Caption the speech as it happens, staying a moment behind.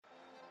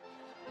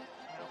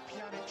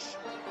Pjanic,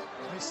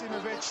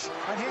 Misimovic,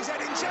 and here's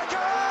Edin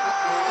Dzeko!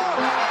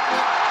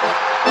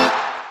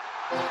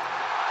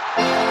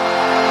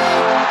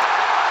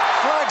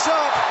 Flags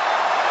up,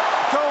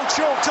 goal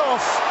chalked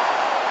off.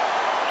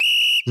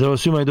 Zdravo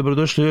svima i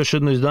dobrodošli u još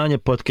jedno izdanje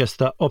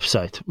podcasta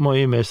Offside.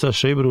 Moje ime je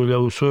Saša Ibrulja,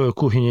 u svojoj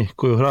kuhinji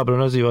koju hrabro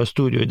naziva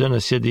studio i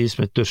danas sjedi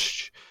Ismet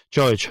Tršić.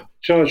 Ćao Ećo.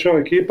 Ćao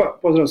ekipa,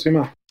 pozdrav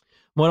svima.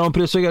 Moramo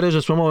prije svega reći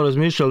da smo malo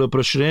razmišljali o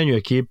proširenju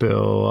ekipe,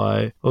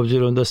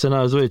 obzirom da se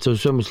nas dvojica u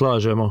svemu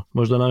slažemo.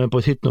 Možda nam je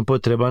pod hitno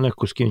potreba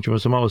neko s kim ćemo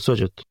se malo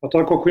svađati. A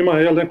tako ako ima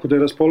neko da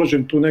je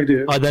raspoložen tu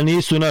negdje... A da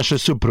nisu naše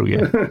supruge.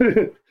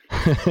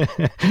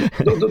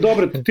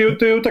 Dobro,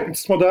 te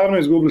utakmice smo davno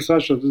izgubili,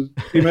 Saša,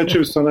 ti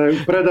mečevi su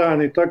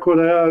predani, tako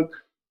da ja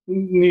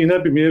ne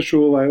bi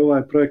miješao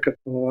ovaj projekat.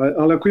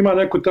 Ali ako ima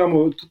neko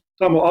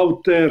tamo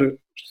out there,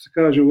 što se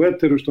kaže u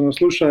eteru, što nas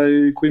sluša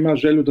i koji ima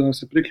želju da nas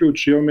se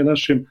priključi ovome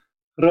našem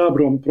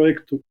hrabrom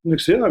projektu,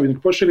 nek se javi, nek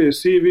pošalje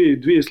CV,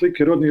 2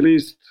 slike, rodni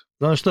list.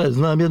 Znaš šta je,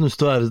 znam jednu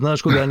stvar,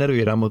 znaš koga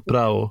nerviramo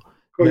pravo?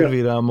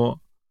 Nerviramo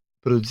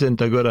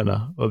producenta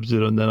Gorana,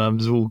 obzirom da nam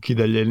zvuk i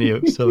dalje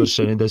nije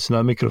savršen i da su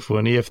nam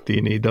mikrofoni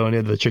jeftini i da on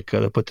jedva čeka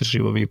da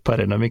potrošimo mi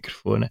pare na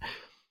mikrofone.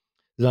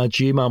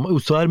 Znači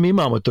mi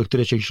imamo tog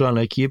trećeg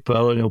člana ekipa,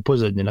 ali on je u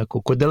pozadnji,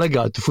 ko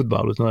delegat u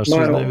fudbalu, znaš,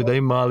 svi znaju da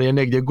ima, ali je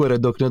negdje gore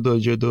dok ne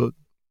dođe do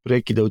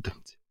prekida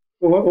utakmice.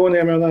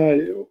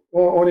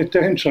 On je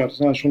tehničar,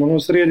 znaš, ono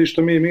sredi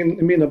što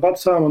mi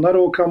nabacamo,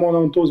 narokamo,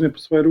 on to uzme po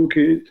svoje ruke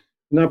i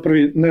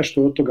napravi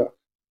nešto od toga.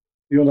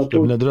 I onda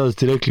što bi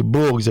nadrazosti rekli,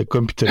 Bog za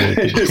kompjutere.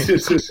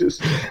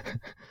 Yes.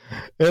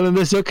 Evo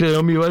da se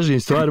okrenemo mi važnim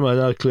stvarima,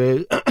 dakle,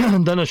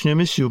 današnju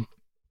emisiju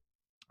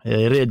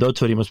je red da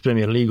otvorimo s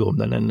Premier Ligom,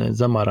 da ne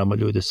zamaramo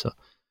ljude sa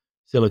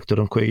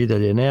selektorom kojeg i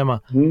dalje nema.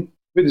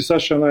 Vidi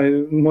Saša,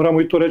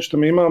 moramo i to reći da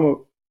mi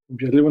imamo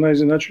ubjedljivo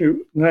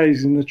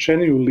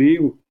najizinačeniju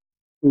ligu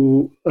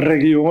u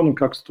regionu,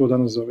 kako se to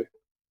danas zove.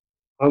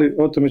 Ali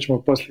o tome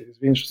ćemo poslije,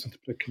 izvini što sam te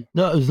prekinuo.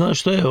 Da, znaš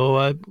što je,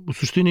 u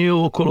suštini je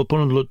ovo kolo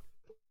ponudilo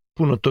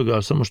puno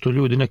toga, samo što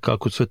ljudi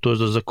nekako sve to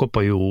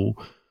zakopaju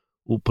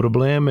u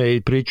probleme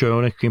i pričaju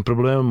o nekim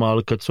problemima,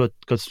 ali kad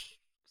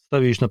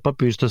staviš na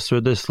papir što se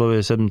sve desilo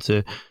ove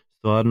sedmice,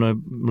 stvarno je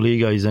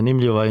liga i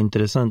zanimljiva,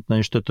 interesantna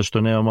i šteta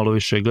što nema malo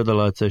više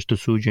gledalaca i što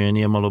suđenje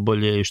nije malo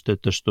bolje i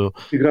šteta što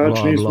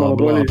igrači nisu malo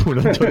bolje.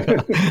 Puno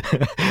toga.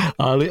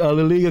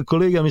 ali liga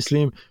kolega,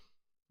 mislim,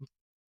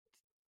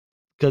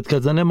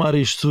 kad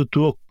zanemariš svu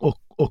tu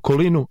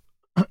okolinu,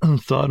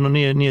 stvarno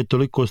nije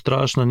toliko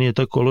strašna, nije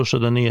tako loša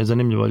da nije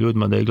zanimljiva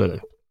ljudima da je gledaju.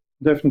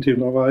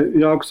 Definitivno.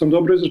 Ja ako sam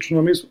dobro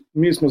izračunao,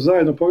 mi smo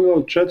zajedno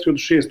pogledali 4 od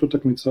 6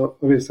 utakmica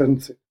ove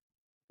sedmice.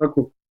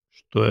 Tako?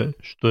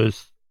 Što je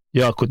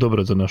jako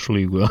dobro za našu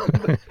ligu.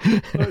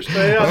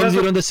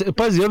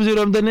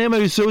 Obzirom da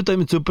nemaju sve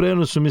utakmice u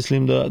prenosu,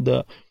 mislim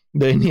da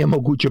je nije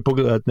moguće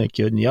pogledati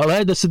neke od njih. Ali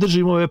ajde da se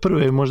držimo ove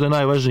prve, možda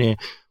najvažnije.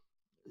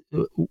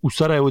 U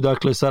Sarajevu,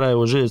 dakle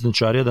Sarajevo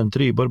Željezničar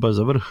 1-3, borba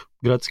za vrh,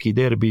 gradski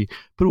derbi.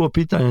 Prvo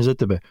pitanje za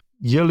tebe,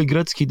 je li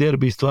gradski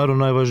derbi stvarno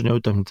najvažnija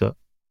utakmica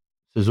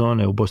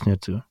sezone u Bosni i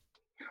Hercegovini?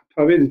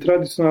 Pa vidi,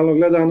 tradicionalno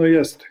gledano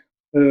jeste.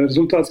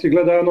 Rezultatski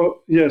gledano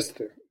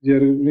jeste.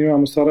 Jer mi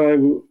imamo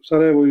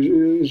Sarajevo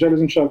i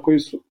Željezničar koji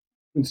su u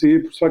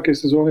principu svake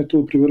sezone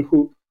tu pri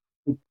vrhu,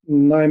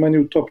 najmanje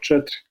u top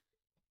 4.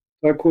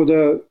 Tako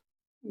da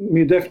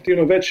mi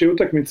definitivno veće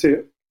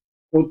utakmice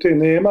od te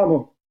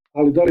nemamo,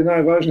 ali da li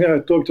najvažnija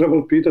je, to bi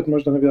trebalo pitati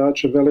možda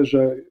navijače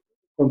Veleža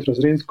kontra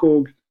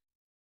Zrinskog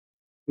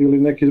ili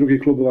neki drugi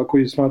klubova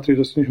koji smatraju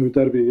da su njihovi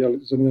derbi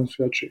zanimljivi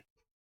su jači.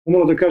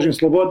 Umalo da kažem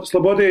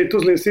Slobode i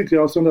Tuzle City,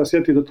 ali se onda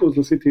sjeti da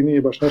Tuzle City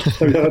nije baš nešto s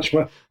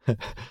navijačima.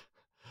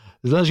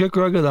 Znaš kako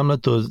ja gledam na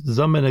to?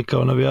 Za mene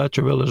kao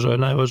navijača Veleža je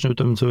najvažnija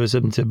utakmica ove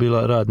sedmice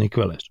bila Radnik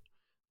Velež.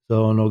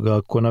 Za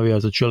onoga ko navija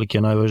za Čelik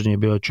je najvažnije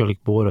bio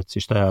Čelik Borac i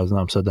šta ja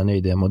znam, sad da ne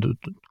idemo od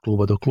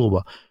kluba do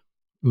kluba.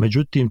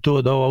 Međutim,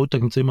 to da ova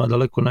utakmica ima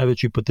daleko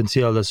najveći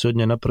potencijal da se od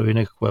nje napravi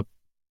nekakva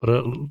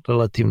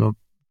relativno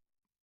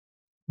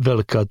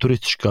velika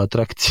turistička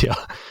atrakcija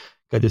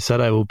kad je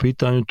Sarajevo u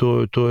pitanju,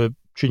 to je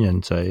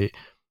činjenica. I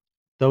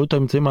ta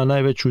utakmica ima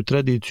najveću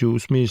tradiciju u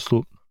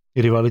smislu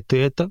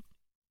rivaliteta,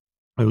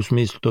 u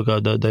smislu toga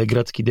da je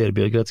gradski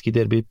derbi, jer gradski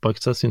derbi ipak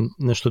sasvim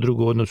nešto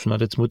drugo u odnosu na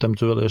recimo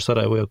utakmicu Velež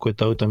Sarajevo, iako je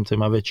ta utakmica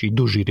ima veći i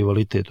duži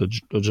rivalitet od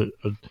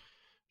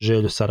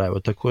Željo Sarajevo.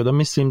 Tako da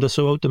mislim da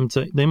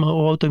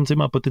ova utakmica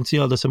ima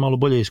potencijal da se malo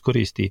bolje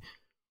iskoristi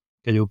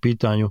kad je u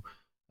pitanju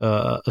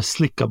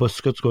slika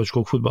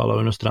bosanskočkog fudbala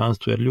u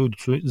inostranstvu, jer ljudi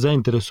su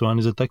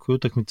zainteresovani za takve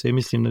utakmice i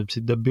mislim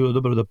da bi bilo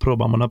dobro da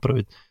probamo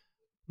napraviti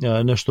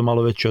nešto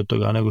malo veće od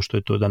toga nego što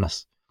je to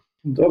danas.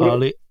 Dobro.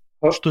 Ali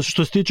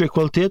što se tiče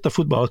kvaliteta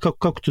fudbala,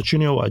 kako to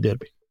čini ovaj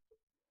derbi?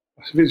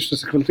 Vidiš, što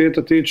se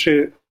kvaliteta tiče,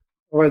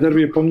 ovaj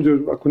derbi je ponudio,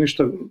 ako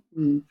ništa,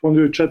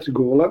 ponudio 4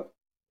 gola.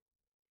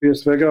 Prije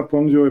svega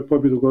ponudio je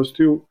pobjedu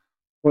gostiju,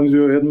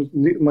 ponudio je jednu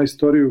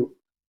majstoriju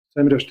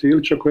Semira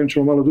Štilića, kojem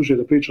ćemo malo duže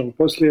da pričamo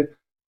poslije.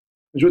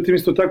 Međutim,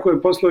 isto tako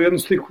je poslao jednu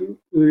sliku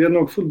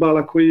jednog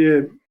fudbala koji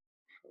je,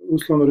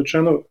 uslovno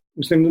rečeno,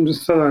 mislim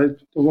sada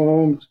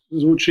ovo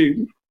zvuči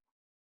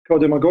kao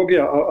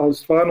demagogija, ali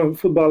stvarno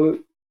fudbal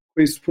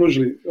koji su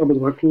pružili oba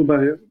dva kluba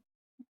je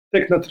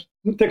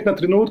tek na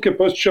trenutke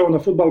posjećao na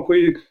fudbal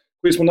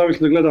koji smo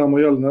navikli da gledamo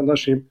na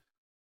našim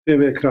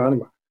TV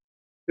ekranima.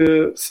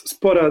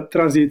 Spora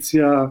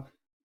tranzicija,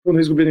 puno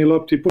izgubljenih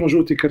lopti, puno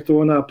žutih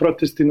kartona,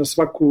 protesti na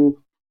svaku.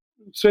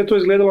 Sve to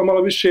izgledalo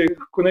malo više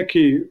kao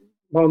neki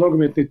malo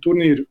nogometni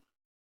turnir,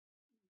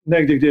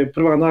 negdje gdje je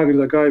prva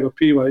nagrada gajba,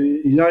 piva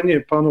i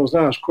janje, pa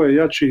znaš ko je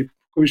jači,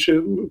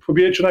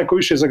 pobjeđu ko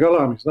više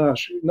zagalami,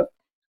 znaš.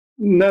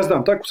 Ne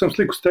znam, takvu sam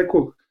sliku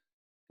stekao,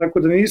 tako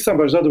da nisam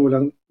baš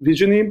zadovoljan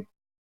viđenim,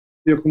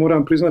 iako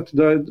moram priznati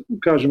da,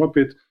 kažem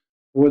opet,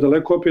 ovo je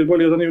daleko opet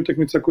bolje od onih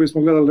utakmica koje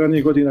smo gledali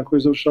ranije godina, koje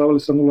završavali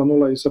sa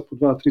 0-0 i sa po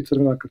 2-3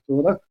 crvena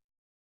kartona.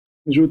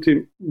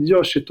 Međutim,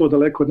 još je to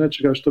daleko od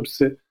nečega što bi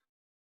se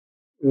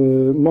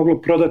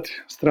moglo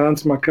prodati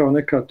strancima kao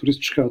neka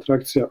turistička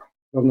atrakcija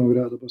glavnog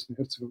grada Bosne i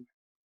Hercegovine.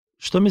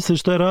 Šta misliš,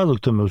 šta je razlog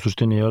tome u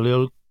suštini? Je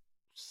li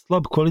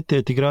slab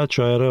kvalitet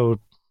igrača, jer evo,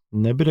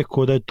 ne bi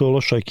rekao da je to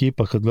loša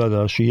ekipa kad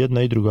gledaš i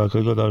jedna i druga,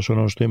 kad gledaš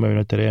ono što imaju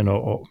na terenu,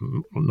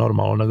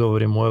 normalno ne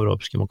govorimo o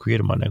evropskim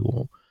okvirima, nego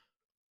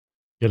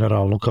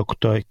generalno kako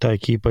ta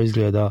ekipa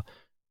izgleda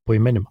po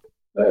imenima.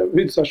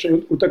 Vidi, Saša,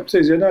 utakmica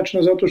je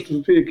izjednačena zato što su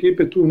dvije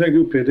ekipe tu negdje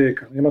u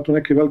PDK. Nema tu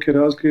neke velike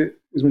razlike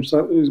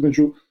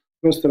između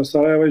prostora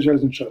Sarajeva i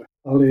Željezničara.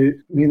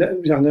 Ali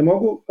ja ne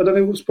mogu da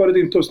ne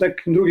usporedim to s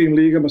nekim drugim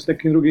ligama, s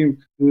nekim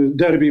drugim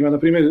derbijima.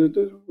 Naprimjer,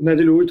 u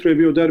nedjelju ujutro je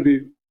bio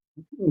derbi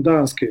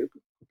Danske,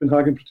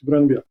 Kopenhagen protiv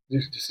Brøndbya,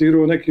 gdje se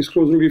igrao neki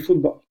skroz drugi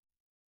fudbal.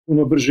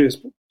 Puno brže, s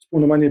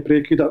puno manje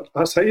prekida,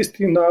 a sa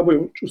istim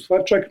nabojom, u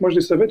stvari čak možda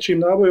i sa većim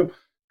nabojom,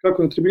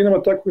 kako na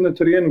tribinama, tako i na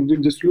terenu,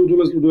 gdje su ljudi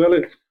ulazili u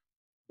duele.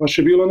 Baš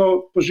je bilo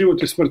ono po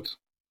život i smrt.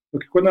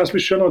 Dok kod nas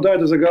više ono daj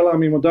da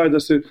zagalamimo, daj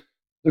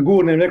da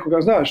gurnem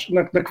nekoga, znaš,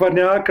 na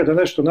kvarnjaka da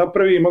nešto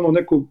napravim, ono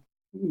neku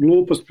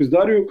glupost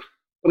pizdariju,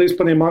 pa da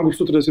ispane mangu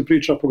sutra da se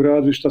priča po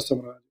gradu i šta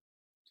sam radio.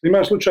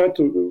 Imaš slučaj,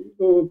 eto,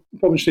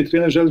 pomoćni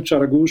trener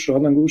Željezničara Gušo,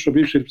 Adnan Gušo,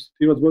 bivši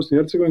reprezentativac Bosne i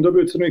Hercegovine,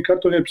 dobio crveni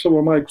karton jer je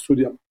psovao majku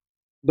sudijama.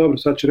 Dobro,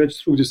 sad će reći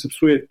svugdje se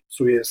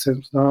psuje se,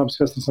 znam,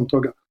 svjestan sam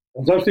toga.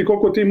 Znaš ti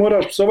koliko ti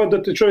moraš psovati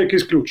da te čovjek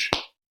isključi,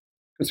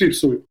 kad svi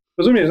psuju.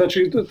 Razumiješ,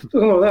 znači,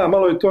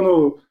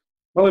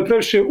 malo je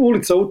previše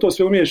ulica u to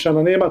sve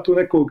umiješana, nema tu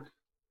nekog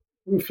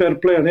fair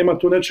playa, nema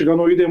tu nečega,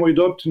 idemo i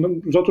dobiti,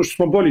 zato što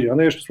smo bolji, a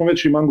ne što smo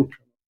veći mangupi.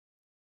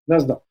 Ne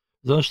znam.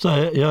 Znaš šta,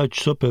 ja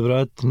ću se opet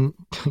vratiti,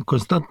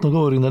 konstantno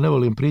govorim da ne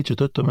volim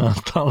pričati o tome, a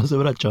stalno se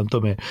vraćam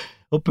tome,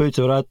 opet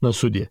se vratiti na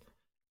sudje.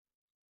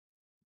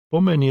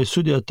 Po meni je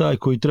sudija taj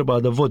koji treba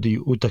da vodi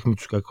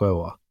utakmicu kako je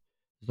ova.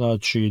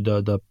 Znači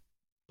da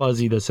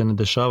pazi da se ne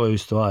dešavaju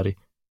stvari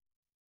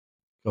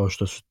kao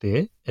što su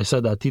te.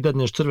 Sada ti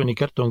dadneš crveni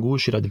karton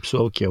Guši radi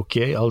psovke, ok,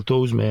 ali to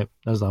uzme,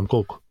 ne znam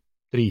koliko,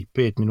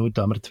 3-5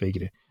 minuta mrtve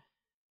igre.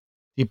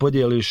 Ti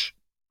podijeliš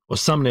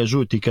 18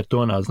 žutih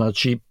kartona,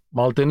 znači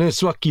malte ne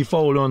svaki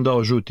faul on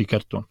dao žuti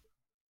karton.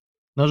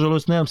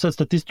 Nažalost, nemam sad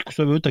statistiku s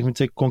ove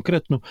utakmice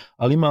konkretnu,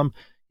 ali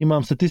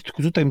imam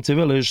statistiku s utakmice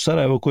Velež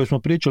Sarajevo koju smo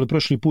pričali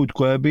prošli put,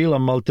 koja je bila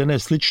malte ne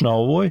slična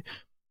ovoj,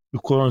 u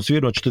kojoj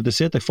svirno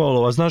 40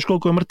 faulova. Znaš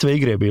koliko je mrtve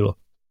igre bilo?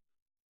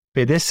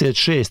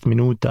 56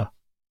 minuta.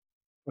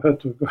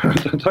 Eto,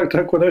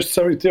 tako nešto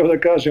sam i htio da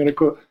kažem,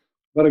 rekao,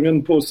 barem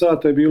 1,5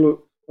 sata je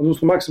bilo,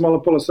 odnosno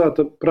maksimalno pola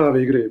sata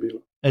prave igre je bilo.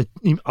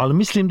 Ali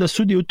mislim da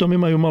sudije u tom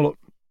imaju malo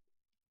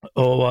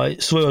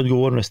svoje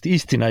odgovornosti.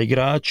 Istina,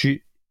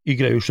 igrači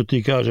igraju, što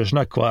ti kažeš,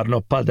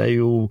 nakvarno,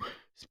 padaju,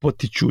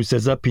 spotiču se,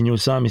 zapinju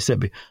sami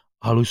sebi.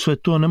 Ali u sve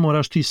to ne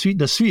moraš ti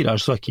da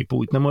sviraš svaki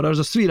put, ne moraš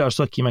da sviraš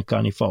svaki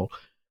mekani faul.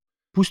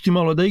 Pusti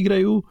malo da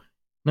igraju,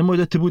 nemoj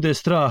da te bude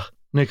strah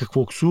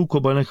nekakvog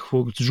sukoba,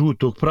 nekakvog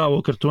žutog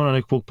pravog kartona,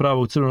 nekakvog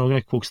pravog crvenog,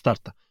 nekakvog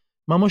starta.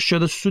 Mam osjećaj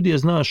da su sudije,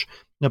 znaš,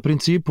 na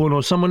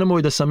principu, samo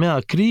nemoj da sam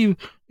ja kriv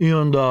i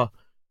onda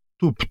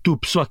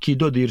tup, svaki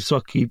dodir,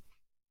 svaki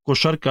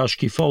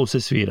košarkaški faul se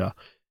svira.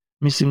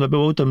 Mislim da bi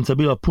ova utakmica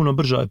bila puno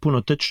brža i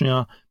puno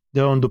tečnija,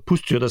 da je on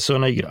dopustio da se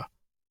ona igra.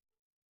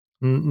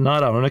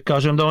 Naravno, ne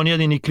kažem da on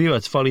jedini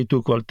krivac, fali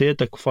tu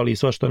kvaliteta, fali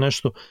svašta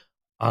nešto,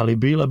 ali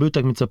bila bi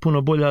utakmica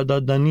puno bolja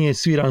da nije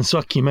sviran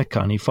svaki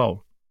mekani faul.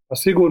 A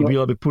sigurno.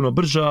 Bila bi puno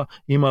brža,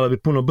 imala bi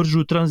puno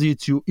bržu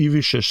tranziciju i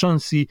više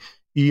šansi.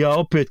 I ja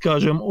opet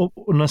kažem,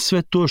 na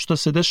sve to što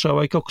se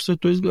dešava i kako sve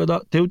to izgleda,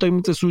 te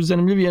utakmice su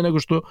zanimljivije nego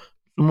što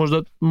su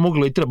možda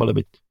mogle i trebale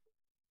biti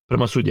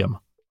prema sudijama.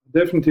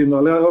 Definitivno,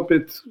 ali ja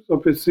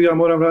opet ja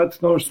moram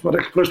vratiti na ono što smo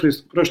rekli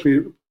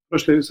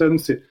prošle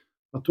sedmice,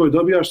 a to je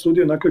dobijaš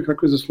sudije onako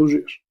kako je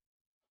zaslužuješ.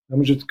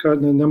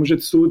 Ne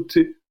možete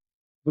suditi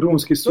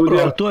vrhunski sudija.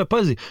 Dobro, to je,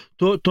 pazi,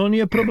 to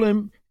nije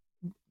problem.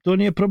 To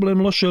nije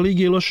problem loše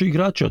lige i loših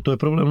igrača, to je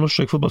problem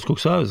lošeg fudbalskog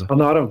saveza. A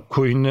naravno.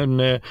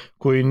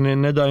 Koji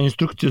ne daje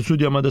instrukcije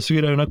sudijama da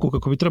sviraju onako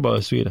kako bi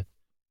trebalo svirati.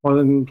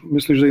 Ali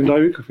misliš da im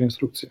daju ikakve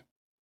instrukcije?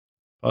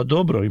 Pa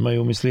dobro,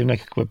 imaju, mislim,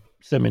 nekakve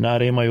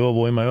seminare, imaju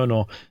ovo, imaju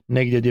ono,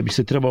 negdje gdje bi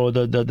se trebalo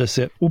da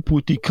se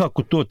uputi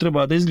kako to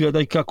treba da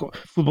izgleda i kako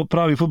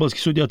pravi fudbalski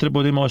sudija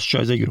treba da ima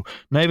osjećaj za igru.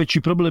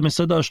 Najveći problem je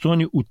sada što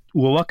oni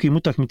u ovakvim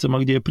utakmicama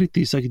gdje je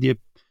pritisak, gdje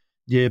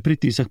je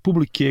pritisak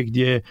publike,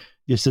 gdje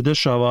se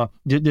dešava,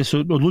 gdje se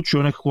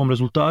odlučuje o nekakvom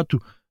rezultatu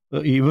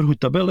i vrhu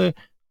tabele,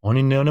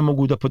 oni ne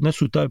mogu da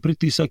podnesu taj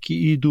pritisak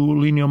i idu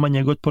linijom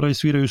manjeg otpora i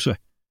sviraju sve.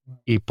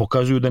 I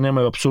pokazuju da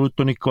nemaju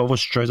apsolutno nikakav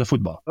osjećaj za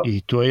fudbal.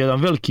 I to je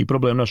jedan veliki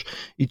problem naš.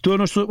 I to je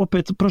ono što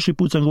opet prošli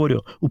put sam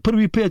govorio. U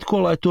prvi 5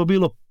 kola je to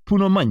bilo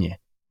puno manje.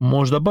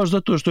 Možda baš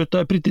zato što je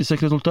taj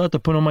pritisak rezultata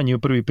puno manji u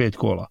prvi 5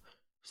 kola.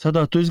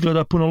 Sada to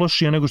izgleda puno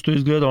lošije nego što je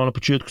izgledalo na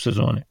početku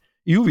sezone.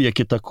 I uvijek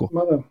je tako.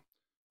 Da.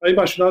 A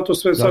imaš na to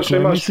sve, dakle,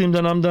 Saša, mislim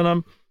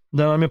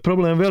da nam je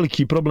problem,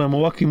 veliki problem u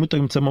ovakvim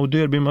utakmicama u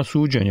derbima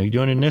suđenja,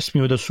 gdje oni ne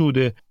smiju da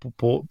sude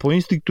po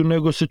instinktu,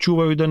 nego se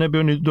čuvaju da ne bi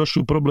oni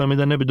došli u problem i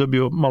da ne bi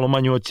dobio malo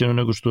manju ocjenu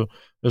nego što,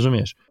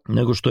 razumiješ,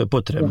 nego što je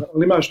potrebno. Da,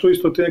 ali imaš tu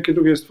isto te neke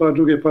druge stvari,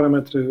 druge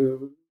parametre,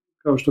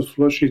 kao što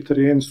su lošiji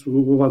terijeni, su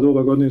u ova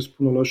doba godine su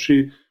puno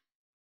lošiji,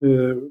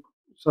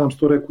 sam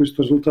to rekao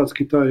isto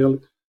rezultatski taj, jel,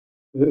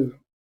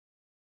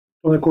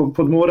 to neko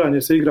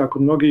podmoranje se igra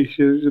kod mnogih,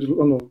 jer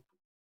ono,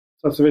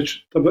 sad se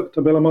već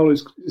tabela malo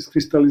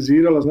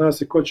iskristalizirala, zna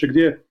se ko će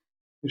gdje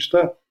i šta.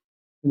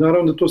 I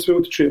naravno da to sve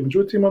utiče.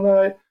 Međutim,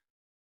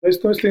 ja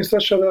isto mislim,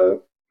 Saša,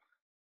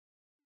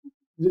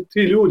 da ti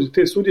ljudi,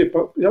 te sudije, pa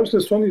ja mislim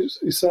da su oni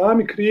i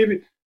sami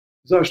krivi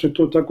zašto je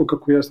to tako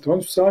kako jeste.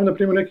 Oni su sami, na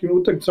primjer, nekim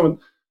utakmicama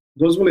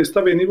dozvole i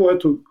stave nivo,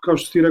 eto, kao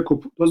što si ti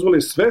rekao,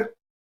 dozvole sve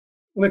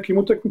u nekim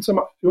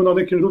utakmicama i onda u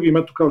nekim drugim,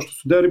 eto, kao što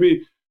su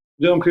derbi,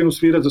 jednom krenu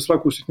svirati za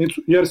svaku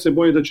sitnicu, jer se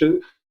boje da će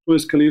to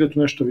eskalirati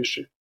u nešto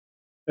više.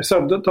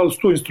 Sad, da li su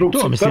tu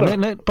instrukcije? To,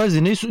 mislim,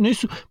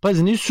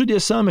 pazi, nisu sudije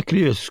same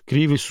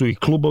krivi su i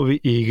klubovi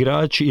i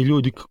igrači i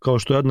ljudi kao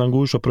što je Adnan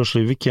Gušo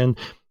prošli vikend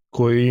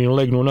koji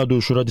legnu na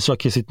dušu radi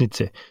svake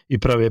sitnice i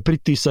prave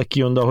pritisak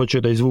i onda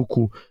hoće da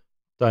izvuku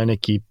taj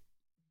neki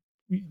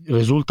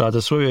rezultat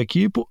za svoju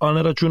ekipu, ali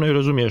ne računaju,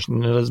 razumiješ,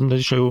 ne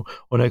razmišljaju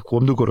o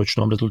nekom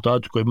dugoročnom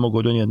rezultatu koji bi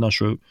mogao donijeti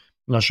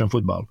našem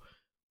fudbalu.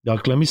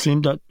 Dakle,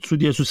 mislim da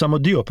sudije su samo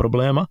dio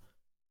problema,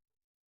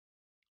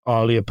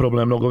 ali je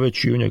problem mnogo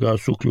veći i u njega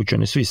su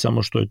uključeni svi,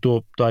 samo što je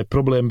to, taj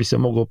problem bi se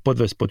mogao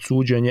podvesti pod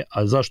suđenje,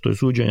 a zašto je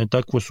suđenje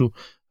takvo su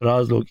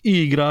razlog i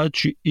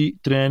igrači i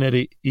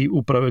treneri i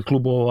uprave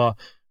klubova,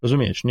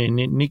 razumiješ,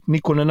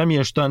 niko ne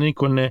namješta,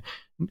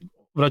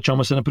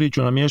 vraćamo se na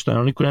priču o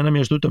namještanju, niko ne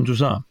namješta utakmicu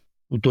sam.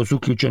 U to su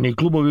uključeni i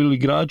klubovi ili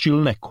igrači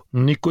ili neko.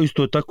 Niko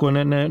isto tako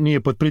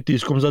nije pod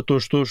pritiskom zato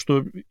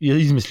što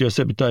je izmislio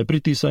sebi taj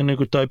pritisak,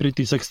 nego taj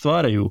pritisak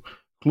stvaraju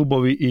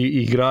klubovi i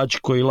igrači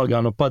koji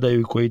lagano padaju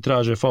i koji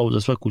traže faul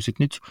za svaku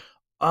sitnicu,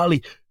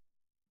 ali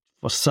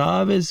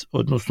savez,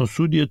 odnosno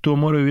sudije, to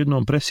moraju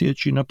jednom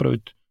presjeći i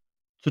napraviti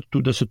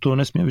crtu da se to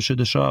ne smije više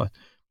dešavati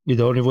i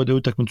da oni vode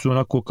utakmicu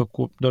onako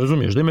kako, da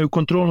razumiješ, da imaju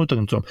kontrolu nad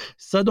utakmicom.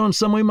 Sad on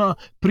samo ima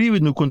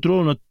prividnu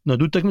kontrolu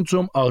nad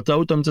utakmicom, ali ta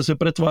utakmica se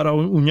pretvara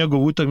u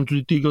njegovu utakmicu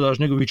i ti gledaš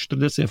njegovih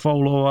 40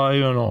 faulova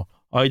i ono,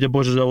 ajde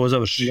Bože da ovo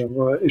završi.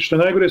 I što je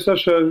najgore,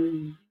 Saša,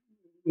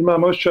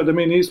 imamo osjećaj da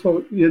mi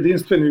nismo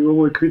jedinstveni u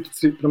ovoj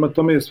kritici prema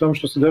tome svemu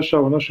što se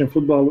dešava u našem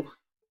fudbalu,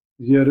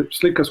 jer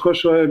slika s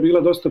Koševa je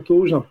bila dosta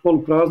tužna,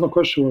 poluprazno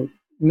Koševo,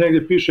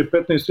 negdje piše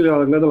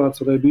 15.000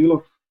 gledalaca da je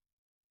bilo,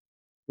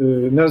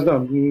 ne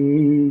znam,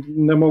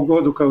 ne mogu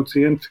odluka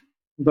ocijeniti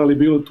da li je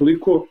bilo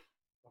toliko,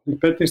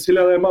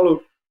 15.000 je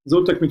malo za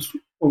utakmicu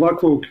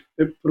ovakvog,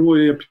 prvo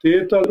je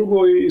epiteta, a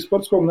drugo i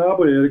sportskog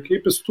naboja, jer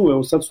ekipe su tu,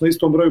 evo sad su na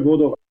istom broju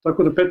bodova,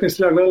 tako da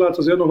 15.000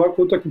 gledalaca za jednu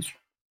ovakvu utakmicu,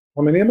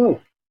 a meni je malo.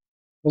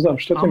 Ne znam,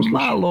 šta ti misliš?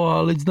 Malo,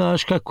 ali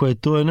znaš kako je,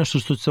 to je nešto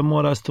što se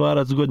mora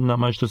stvarati s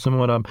godinama i što se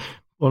mora,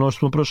 ono što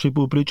smo prošli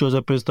put pričao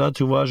za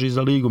prestaciju važi i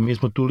za ligu, mi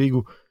smo tu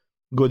ligu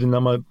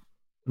godinama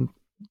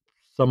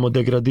samo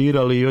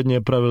degradirali i od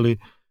nje pravili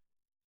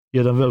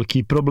jedan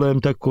veliki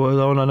problem, tako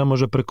da ona ne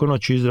može preko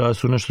noći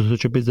izrasti u nešto što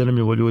će biti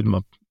zanimljivo ljudima.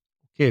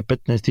 Ok,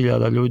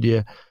 15.000 ljudi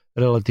je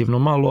relativno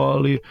malo,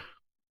 ali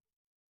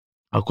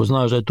ako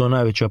znaš da je to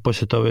najveća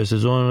posjeta ove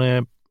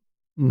sezone,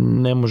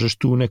 ne možeš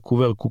tu neku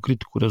veliku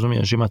kritiku,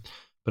 razumiješ, imati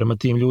prema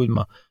tim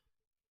ljudima.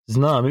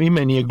 Znam, i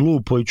meni je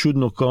glupo i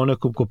čudno kao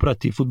nekom ko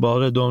prati fudbal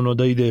redovno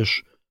da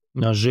ideš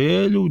na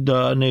Želju,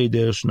 da ne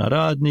ideš na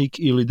Radnik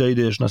ili da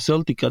ideš na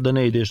Celtica, da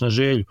ne ideš na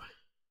Želju,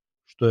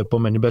 što je po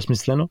meni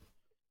besmisleno,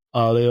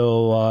 ali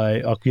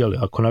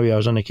ako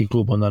navijaš za neki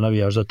klub, onda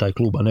navijaš za taj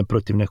klub, a ne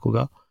protiv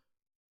nekoga.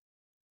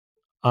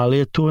 Ali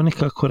je to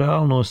nekako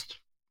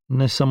realnost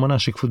ne samo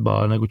našeg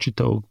fudbala, nego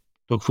čitavog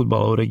tog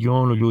fudbala u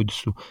regionu. Ljudi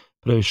su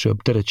previše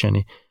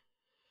opterećeni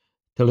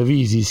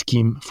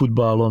televizijskim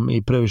fudbalom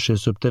i previše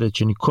su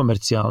opterećeni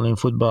komercijalnim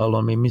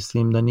fudbalom i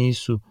mislim da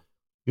nisu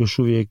još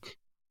uvijek,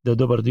 da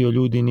dobar dio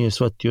ljudi nije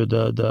shvatio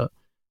da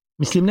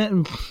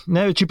mislim,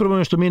 najveći problem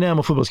je što mi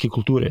nemamo fudbalske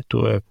kulture,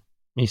 to je,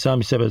 mi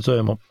sami sebe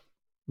zovemo,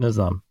 ne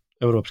znam,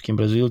 europskim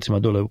Brazilcima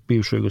dole u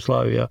bivšoj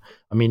Jugoslaviji,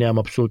 a mi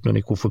nemamo apsolutno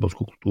nikakvu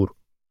fudbalsku kulturu.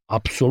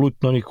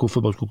 Apsolutno nikakvu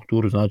fudbalsku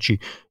kulturu, znači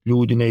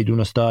ljudi ne idu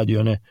na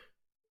stadione,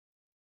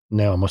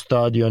 nemamo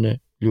stadione,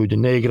 ljudi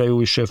ne igraju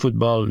više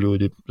fudbal,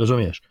 ljudi,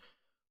 razumiješ?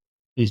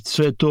 I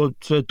sve to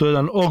je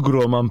jedan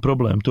ogroman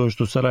problem, to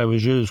što Sarajevo i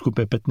Željezo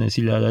skupe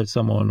 15.000 je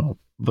samo ono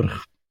vrh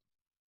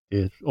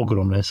je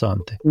ogromne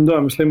sante.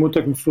 Da, mislim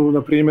utakmicu,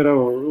 na primjer,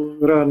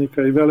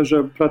 Radnika i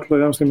Veleža pratilo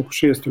ja mislim oko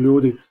 600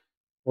 ljudi,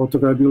 od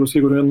toga je bilo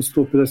sigurno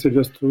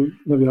 150-200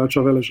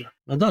 navijača Veleža.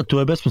 A da, to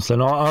je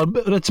besmisleno, ali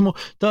recimo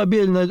ta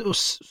Bijeljina je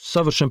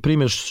savršen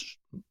primjer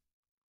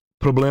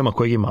problema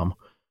kojeg imamo.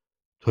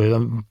 To je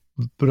jedan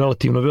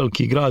relativno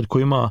veliki grad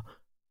koji ima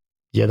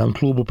jedan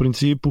klub u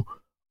principu,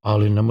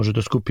 ali ne može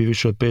da skupi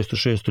više od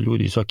 500-600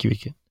 ljudi svaki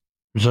vikend.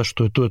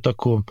 Zašto je to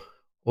tako?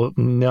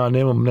 Ja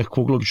nemam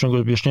nekog logičnog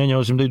objašnjenja,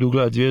 osim da idu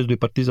gledati Zvijezdu i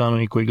Partizan,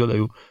 oni koji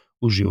gledaju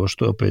uživo,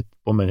 što je opet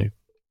po meni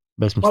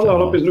besmisleno.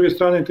 Ali opet s druge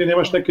strane ti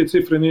nemaš neke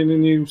cifre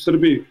ni u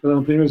Srbiji, kada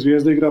na primjer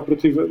Zvijezda igra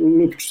protiv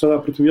Lupiću,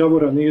 sada protiv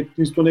Javora,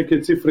 nisu to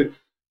neke cifre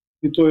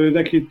i to je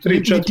neki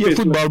 3-4-5. Niti je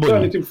fudbal bolji.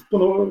 Niti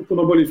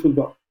puno bolji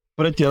fudbal.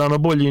 Pretjerano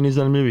bolji i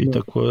zanimljiviji,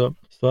 tako da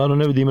stvarno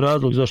ne vidim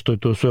razlog zašto je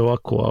to sve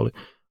ovako,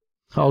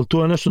 ali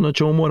to je nešto na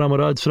čemu moramo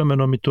raditi s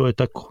vremenom i to je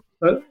tako.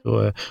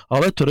 To je.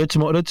 Ali eto,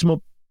 recimo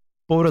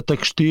povratak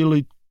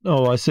Štili,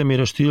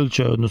 Semira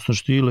Štilića, odnosno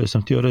Štile,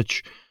 sam htio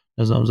reći,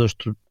 ne znam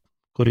zašto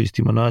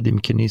koristimo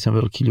nadimke, nisam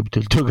veliki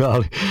ljubitelj toga,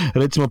 ali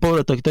recimo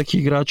povratak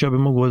takih igrača bi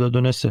mogao da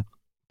donese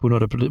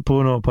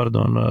puno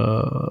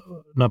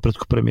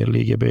napretku Premier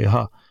Lige BiH,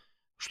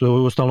 što je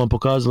uostalom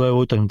pokazala evo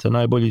utakmica,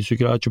 najbolji su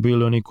igrači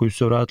bili oni koji su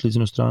se vratili iz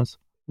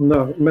inostranstva.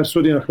 Da,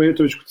 Mesudin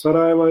Ahmetović kod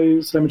Sarajeva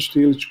i Semir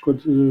Štilić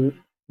kod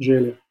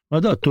Želje. A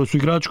da, to su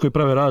igrači koji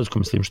prave razliku,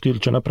 mislim,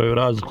 Štilić je napravio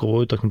razliku u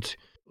ovoj utakmici.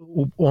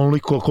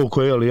 Onoliko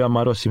koliko je, ali ja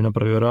Marosim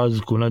napravio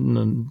razliku,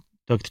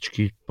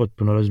 taktički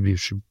potpuno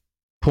razbivši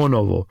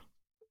ponovo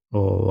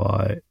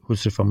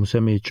Husrefa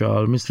Musemića,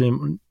 ali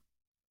mislim,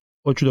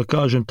 hoću da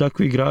kažem,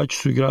 takvi igrači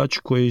su igrači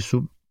koji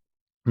su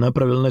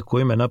napravili neko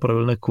ime,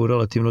 napravili neku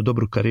relativno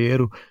dobru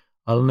karijeru,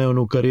 ali ne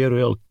onu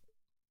karijeru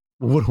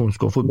u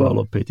vrhunskom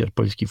fudbalu opet, jer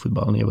poljski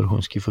fudbal nije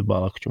vrhunski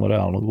fudbal, ako ćemo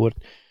realno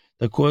govoriti.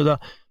 Tako da,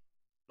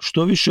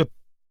 što više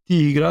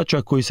tih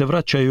igrača koji se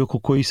vraćaju, oko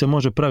koji se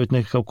može praviti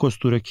nekakav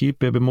kostur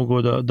ekipe, bi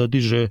mogao da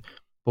diže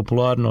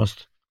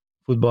popularnost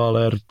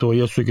fudbala, jer to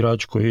jesu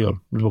igrači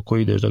zbog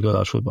koji ideš da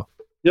gledaš fudbal.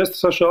 Jeste,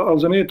 Saša, ali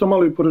za nije to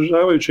malo i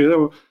poražavajuće.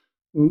 Evo,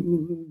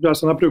 ja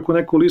sam napravio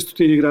neku listu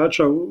tih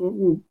igrača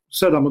u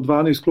 7 od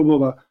 12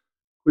 klubova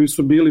koji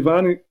su bili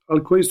vani,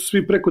 ali koji su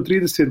svi preko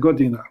 30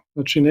 godina.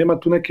 Znači, nema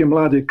tu neke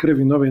mlade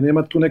krvi nove,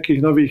 nema tu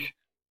nekih novih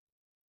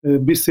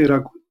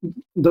bisera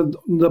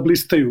da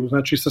blistaju,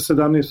 znači sa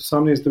 17,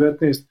 18,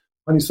 19,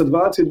 ani sa 20,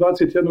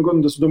 21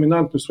 godina da su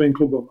dominantni u svojim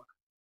klubovima.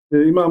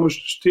 Imamo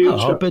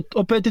Štilića.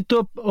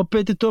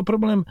 Opet je to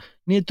problem,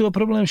 nije to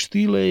problem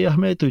Štile i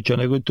Ahmetovića,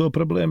 nego je to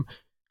problem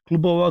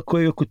klubova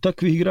koji oko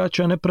takvih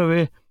igrača ne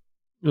prave,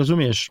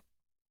 razumiješ,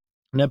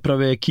 ne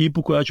prave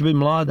ekipu koja će biti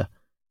mlada.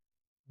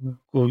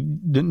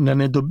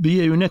 Ne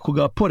dobijaju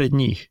nekoga pored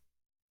njih.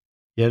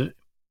 Jer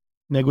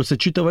nego se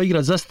čitava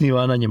igra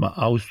zasniva na njima,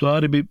 a u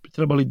stvari bi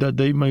trebali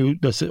da imaju,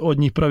 da se od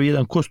njih pravi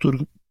jedan kostur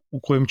u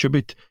kojem će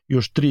biti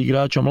još 3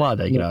 igrača,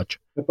 mlada igrača,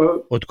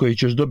 od kojih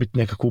ćeš dobiti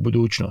nekakvu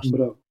budućnost.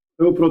 Bravo.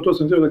 Evo upravo to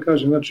sam htio da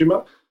kažem, znači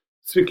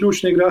svi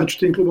ključni igrači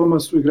tim klubama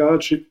su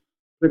igrači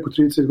preko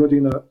 30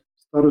 godina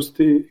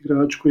starosti,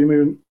 igrači koji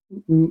imaju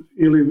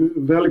ili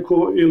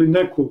veliko ili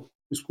neko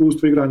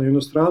iskustvo igranja u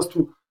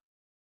inostranstvu,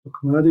 dok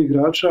mladi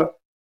igrača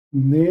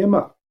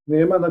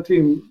nema na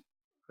tim,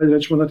 hajde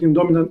rećemo, na tim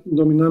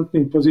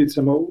dominantnim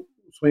pozicijama u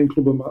svojim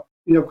klubama.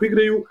 Iako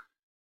igraju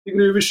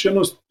više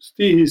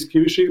stihijski,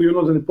 više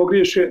igraju da ne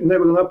pogriješe,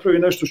 nego da napravi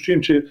nešto s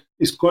čim će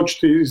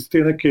iskočiti iz te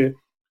neke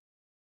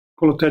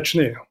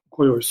kolotečne u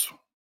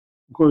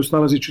kojoj se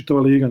nalazi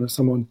čitava liga, ne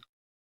samo oni.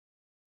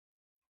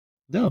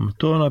 Da,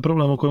 to je onaj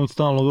problem o kojem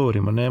stalno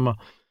govorimo.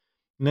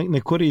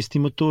 Ne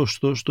koristimo to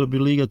što bi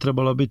liga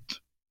trebala biti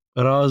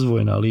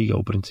razvojna liga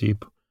u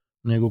principu,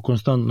 nego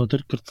konstantno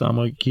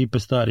krcamo ekipe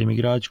starim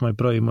igračima i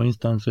pravimo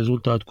instant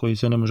rezultat koji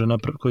se ne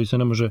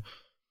može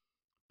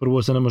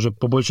prvo se ne može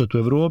poboljšati u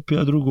Evropi,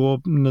 a drugo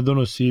ne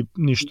donosi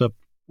ništa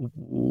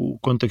u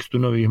kontekstu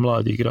novih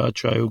mladih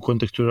igrača i u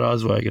kontekstu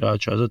razvoja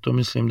igrača. Zato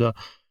mislim da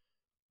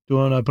to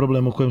je onaj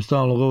problem o kojem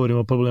stalno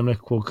govorimo, problem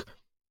nekog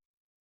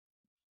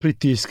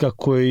pritiska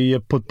koji je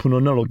potpuno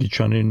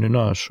nelogičan i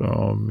naš.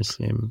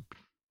 Mislim,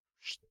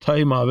 šta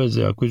ima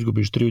veze ako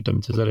izgubiš 3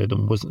 utakmice za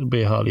redom u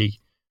BiH ligi?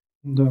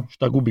 Da.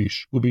 Šta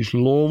gubiš? Gubiš li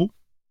lovu?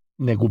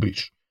 Ne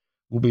gubiš.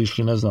 Gubiš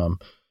li, ne znam,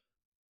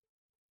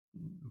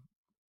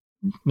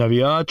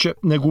 navijače?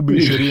 Ne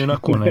gubiš jer je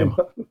onako nema.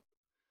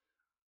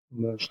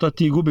 Šta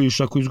ti gubiš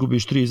ako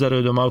izgubiš 3 za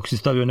redom, ako si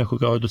stavio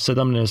nekoga od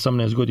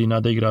 17-18 godina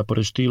da igra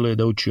pored Štile,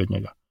 da uči od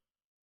njega?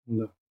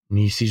 Da.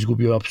 Nisi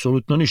izgubio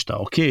apsolutno ništa.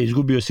 Ok,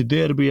 izgubio si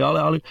derbi,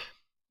 ali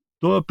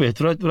to opet,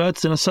 vrati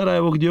se na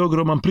Sarajevo gdje je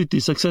ogroman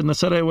pritisak sad na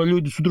Sarajevo,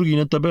 ljudi su drugi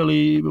na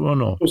tabeli,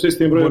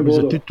 borbi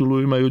za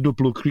titulu, imaju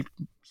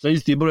sa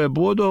istim brojem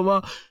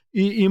bodova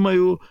i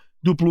imaju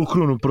duplu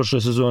krunu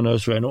prošle sezone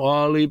osvojenu,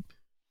 ali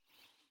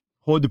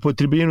hodi po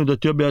tribinu da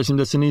ti objasnim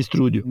da se nisi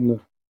trudio. Da.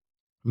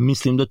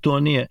 Mislim da to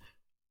nije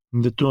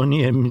da to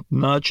nije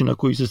način na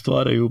koji se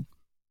stvaraju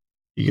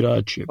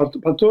igrači.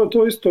 Pa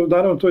to isto,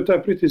 naravno, to je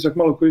taj pritisak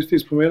malo koji ste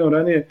spomenuo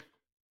ranije.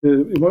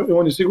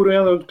 On je sigurno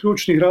jedan od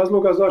ključnih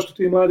razloga zašto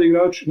ti mladi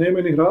igrači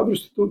nemaju ni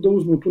hrabrosti da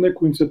uzmu tu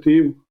neku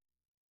inicijativu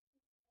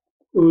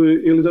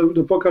ili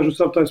da pokažu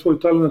sav taj svoj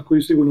talent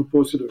koji sigurno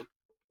posjeduju.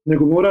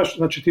 Nego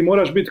ti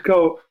moraš biti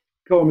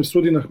kao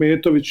Mesudin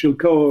Ahmetović ili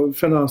kao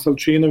Fenan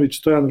Salčinović,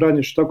 Stojan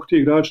Vranješ, tako ti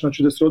igrači,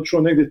 znači da se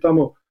odšao negdje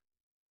tamo,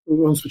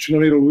 on se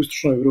većinom igrali u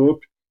istočnoj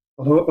Evropi,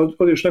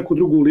 odeš neku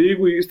drugu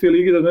ligu i iz te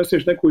ligi da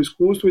doneseš neko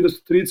iskustvo i da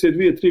se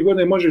 32-3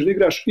 godine možeš da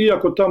igraš,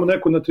 iako tamo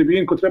neko na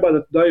tribini ko treba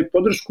da daje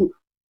podršku,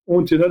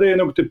 on ti ne daje,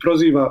 nego te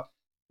proziva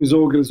iz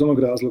ovog ili iz onog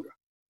razloga.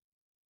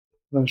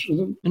 Znaš,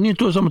 nije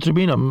to samo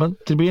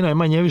tribina je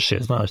manje više,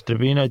 znaš,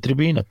 tribina je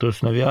tribina, to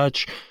su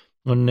navijači,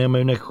 oni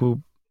nemaju neku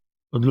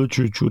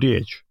odlučujuću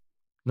riječ.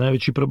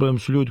 Najveći problem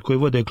su ljudi koji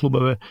vode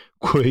klubove,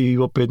 koji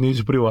opet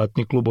nisu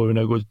privatni klubovi,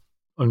 nego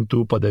oni tu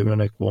upadaju na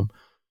nekom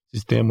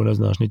sistemu, ne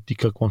znaš niti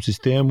kakvom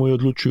sistemu i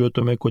odlučuju o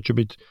tome ko će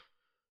biti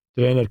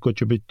trener, ko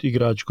će biti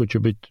igrač, ko će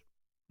biti,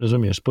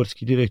 razumiješ,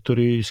 sportski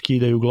direktori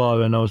skidaju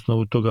glave na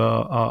osnovu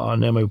toga, a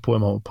nemaju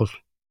pojma o poslu,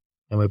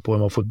 nemaju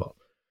pojma o fudbalu.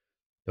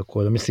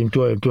 Tako da mislim,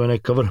 to je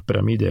neka vrh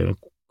piramide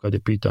kad je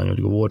pitanje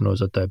odgovorno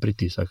za taj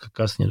pritisak.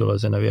 Kasnije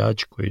dolaze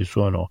navijači koji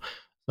su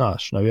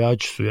znaš,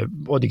 navijači su,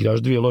 odigraš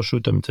 2 loše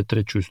utakmice,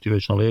 3 su ti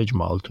već na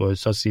leđima, ali to je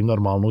sasvim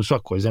normalno u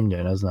svakoj zemlji,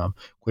 ne znam,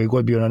 koji je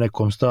god bio na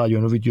nekom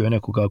stadionu, vidio je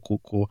nekoga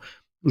ko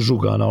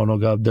žuga na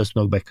onoga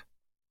desnog beka.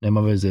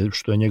 Nema veze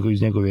što je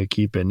iz njegove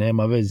ekipe,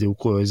 nema veze u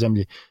kojoj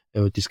zemlji,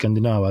 evo ti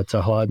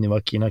Skandinavaca, hladni,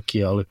 vaki,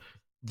 naki, ali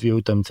 2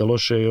 utakmice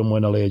loše i on mu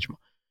je na leđima.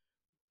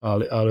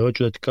 Ali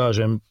hoću da ti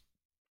kažem,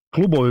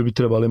 klubovi bi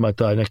trebali imati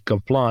taj nekakav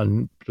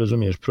plan,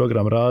 razumiješ,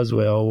 program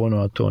razvoja,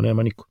 a to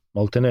nema niko,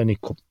 malte ne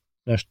niko.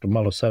 Nešto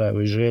malo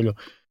Sarajevo i Željo.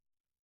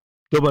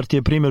 Dobar ti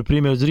je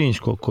primjer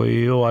Zrinjskog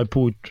koji ovaj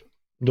put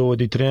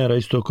dovodi trenera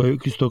isto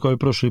kao i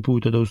prošli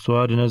puta, da u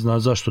stvari ne zna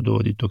zašto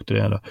dovodi tog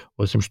trenera,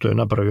 osim što je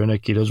napravio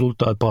neki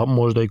rezultat, pa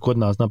možda i kod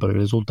nas napravi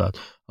rezultat,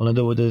 ali ne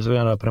dovode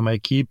trenera prema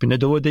ekipi, ne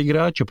dovode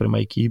igrača prema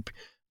ekipi,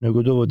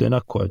 nego dovode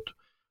nako, eto,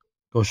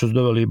 kao što su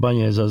doveli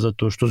Banjeza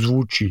zato što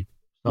zvuči,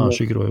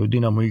 znaš, igraju u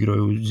Dinamo,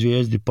 igraju u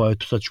Zvijezdi, pa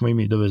eto sad ćemo i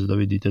mi dovesti da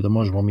vidite da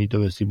možemo mi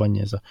dovesti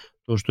Banjeza,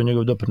 to što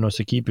njegov doprinos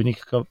ekipi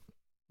nikakav,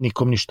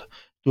 nikom ništa.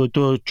 To je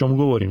to o čemu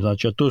govorim.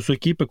 Znači, a to su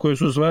ekipe koje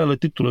su osvajale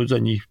titule u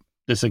zadnjih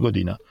 10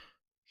 godina.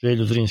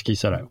 Željo, Zrinjski i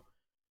Sarajevo.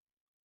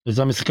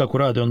 Zamisli kako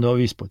rade onda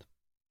ovi ispod.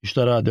 I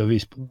šta rade ovi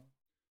ispod.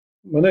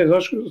 Ma ne,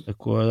 znaš,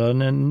 tako da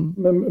ne...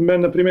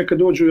 Meni, na primjer, kad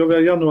dođu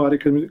ovaj januar i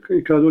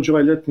kad dođe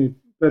ovaj ljetni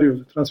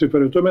period, transfer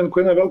period, to je meni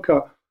koja jedna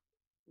velika,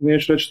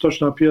 neću reći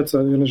točna pijaca,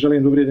 jer ne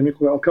želim da uvrijedim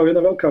nikoga, ali kao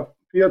jedna velika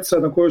pijaca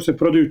na kojoj se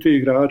prodaju ti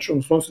igrači.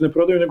 On se ne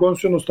prodaju, nego on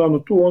su jednostavno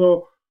tu,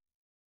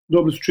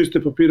 dobili su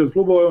čiste papire od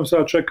klubova i on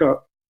sad čeka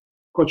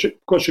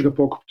ko će ga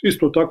pokupiti.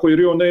 Isto tako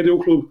jer on ne ide u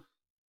klub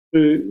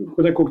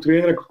kod nekog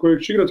trenera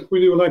kojeg će igrati,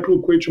 koji ide u onaj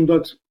klub koji će mu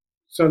dati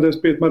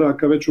 75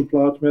 maraka veću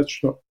platu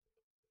mjesečno,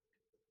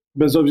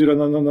 bez obzira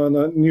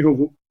na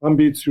njihovu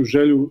ambiciju,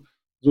 želju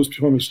za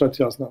uspjehom i šta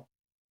ti ja znam.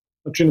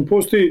 Znači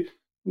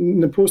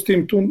ne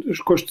postoji tu,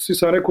 ko što si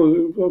sam rekao,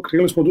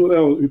 krenuli smo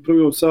i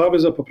prvi od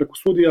saveza, pa preko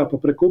sudija, pa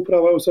preko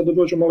uprava, evo sad da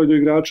dođemo malo i do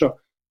igrača.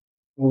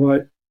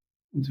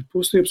 Ne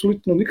postoji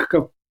apsolutno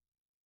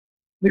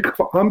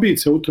nikakva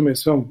ambicija u tome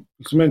svemu.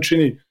 Se meni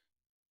čini,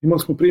 imali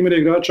smo primjere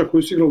igrača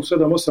koji su igrali u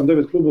 7, 8,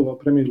 9 klubova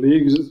Premier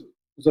Ligi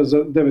za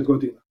 9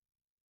 godina.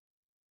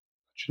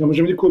 Znači ne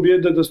možemo niko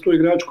objediti da su to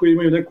igrači koji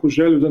imaju neku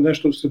želju da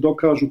nešto se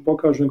dokažu,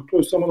 pokažu, nego to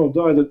je samo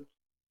daj da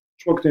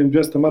čvoknem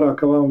 200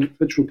 maraka vam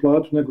veću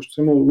platu nego što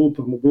se imao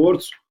lupam u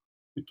borcu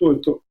i to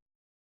je to.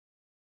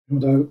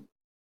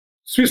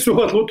 Svi su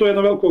uvatili u to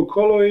jedno veliko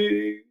kolo i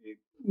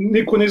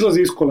niko ne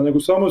izlazi iz kola, nego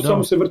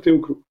samo se vrti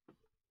u krug.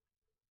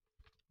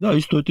 Da,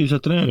 isto je ti sa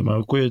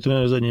trenerima, koji je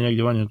trener zadnji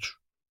negdje Vanjač.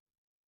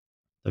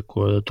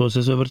 Tako da to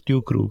se zavrti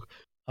u krug.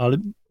 Ali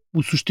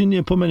u suštini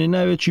je po meni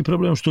najveći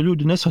problem što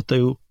ljudi ne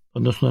shvataju,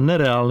 odnosno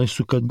nerealni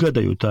su kad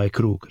gledaju taj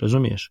krug,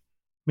 razumiješ?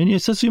 Meni je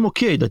sasvim ok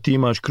da ti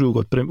imaš krug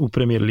u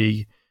Premier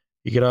Ligi,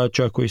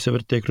 igrača koji se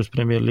vrte kroz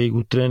Premier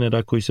Ligu,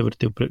 trenera koji se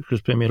vrte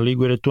kroz Premier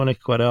Ligu, jer je to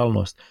nekakva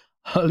realnost.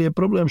 Ali je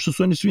problem što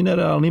su oni svi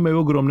nerealni, imaju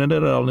ogromne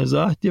nerealne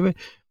zahtjeve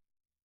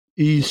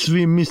i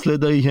svi misle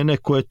da ih je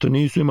neko, eto,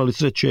 nisu imali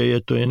sreće i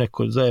eto je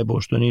neko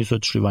zajebao što nisu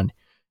otišli vani.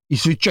 I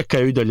svi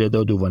čekaju i dalje da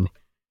odu vani.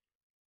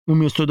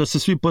 Umjesto da se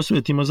svi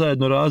posvetimo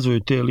zajedno razvoju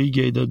te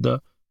lige i da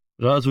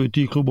razvoju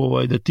tih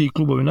klubova i da ti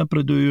klubovi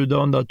napreduju, da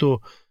onda to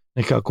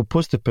nekako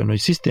postepeno i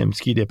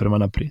sistemski ide prema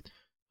naprijed.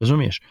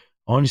 Razumiješ?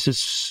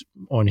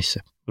 Oni se,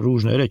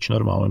 ružno je reći,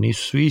 normalno,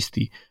 nisu svi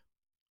isti,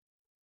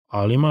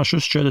 ali imaš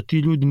osjećaj da ti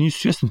ljudi nisu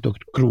svjesni tog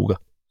kruga.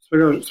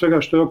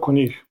 Svega što je oko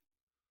njih.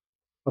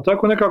 A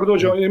tako nekako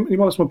dođe,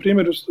 imali smo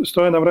primjer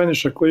Stojana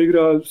Vranješa koji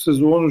igra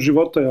sezonu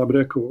života, ja bih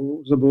rekao,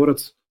 za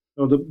Borac,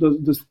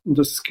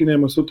 da se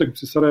skinemo sa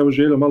utakmice Sarajevo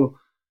Željo malo.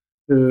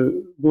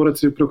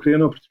 Borac je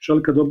preokrenuo protiv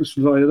Čelika, dobili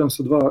su 2-1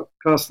 sa 2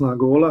 kasna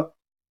gola.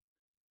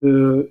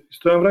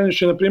 Stojan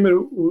Vranješ je, na primjer,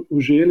 u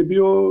Želji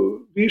bio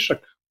višak.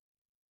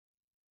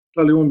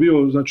 da li on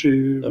bio, znači,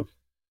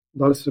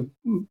 da li se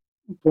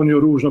ponio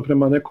ružno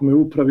prema nekome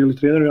upravi ili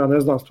treneru, ja ne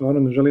znam, stvarno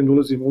ne želim da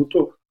ulazim u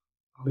to,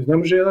 ali ne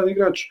može jedan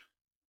igrač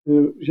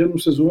jednu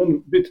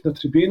sezonu biti na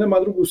tribinama,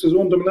 a drugu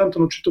sezonu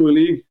dominantan u čitavoj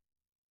ligi.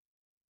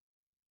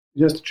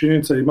 Jeste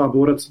činjenica, ima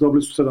Borac,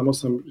 dobili su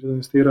 7-8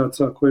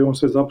 11-tiraca koje on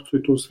sve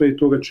zapucuje, to sve i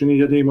toga čini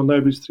jednim od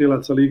najboljih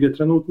strijelaca lige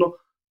trenutno,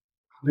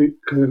 ali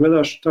kada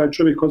gledaš, taj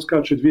čovjek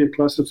odskače 2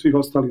 klase od svih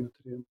ostalih na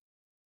terenu.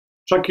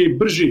 Čak i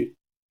brži,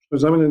 što je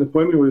za mene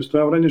nepojmljivo, jer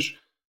Stojan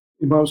Vranješ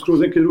ima skroz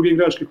neke druge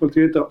igračke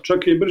kvaliteta,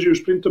 čak i brži u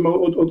šprintama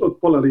od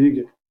pola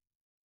lige.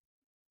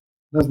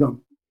 Ne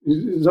znam,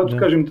 zato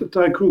kažem,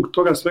 taj krug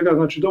toga svega,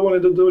 znači dovoljno je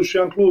da dođeš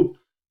jedan klub,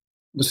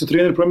 da se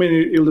trener promijeni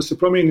ili da se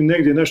promijeni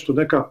negdje nešto,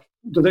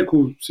 da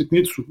neku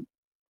sitnicu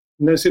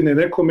ne sjedne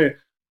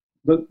nekome,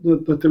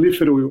 da te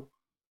liferuju.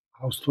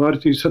 A u stvari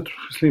ti sad,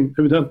 mislim,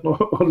 evidentno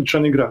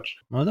odličan igrač.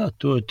 Ma da,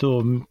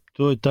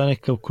 to je taj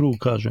nekakav krug,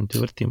 kažem ti,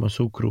 vrtimo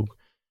se u krug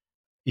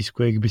iz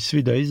kojeg bi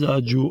svi da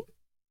izađu,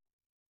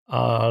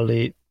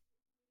 ali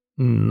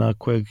na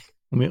kojeg,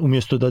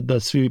 umjesto da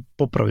svi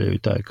popravljaju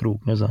taj krug,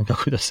 ne znam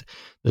kako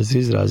da se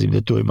izrazim,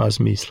 da to ima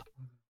smisla.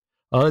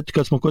 Ali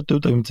kad smo kod te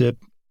utakmice,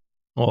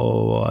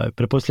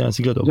 pretpostavljam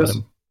si gledao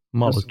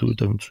malo tu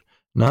utakmicu.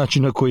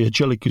 Način na koji je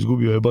Čelik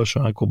izgubio je baš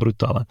onako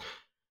brutalan.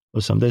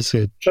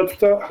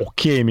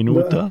 80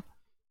 minuta,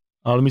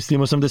 ali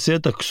mislim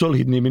 80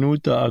 solidnih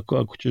minuta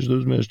ako ćeš da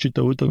uzmeš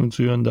čitavu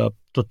utakmicu i onda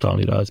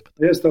totalni razpad.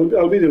 Jeste,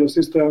 ali vidjelo se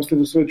isto, ja mislim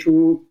da su već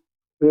u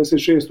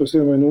 56.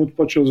 7. minutu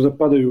počeli da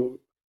padaju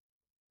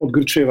od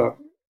grčeva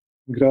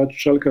igrači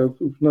Čelika.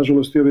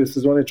 Nažalost i ove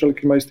sezone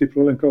Čelik ima isti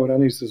problem kao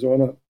ranijih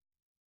sezona,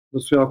 da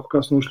su jako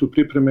kasno ušli u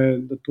pripreme,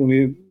 da tu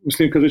nije,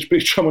 mislim kad već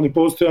pričamo o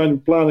nepostojanju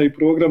plana i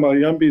programa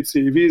i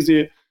ambicije i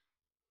vizije,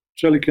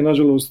 Čelik je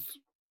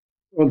nažalost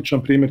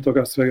odličan primjer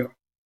toga svega.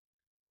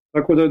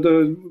 Tako da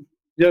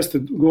jeste,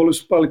 goli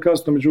su pali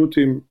kasno,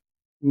 međutim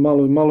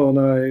malo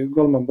onaj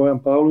golman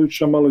Bojan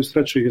Pavlovića, malo i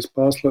sreće ih je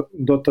spasla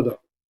do tada.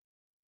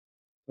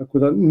 Tako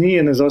da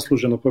nije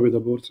nezaslužena pobjeda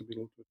Borca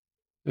bila.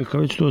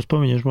 Kad već to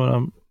spominješ,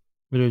 moram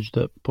reći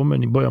da po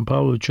meni Bojan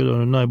Pavlović je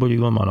jedan od najboljih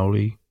golmana u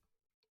ligi.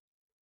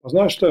 Pa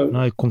znaš šta?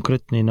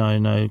 Najkonkretniji,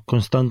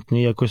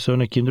 najkonstantniji, iako se o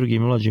nekim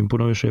drugim mlađim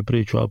puno više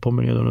priču, ali po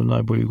meni je jedan od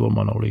najboljih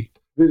golmana u ligi.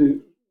 Vidi,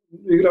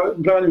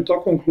 brani u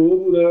takvom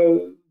klubu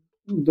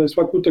da je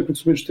svaku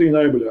utakmicu među 3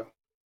 najbolja.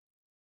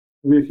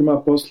 Uvijek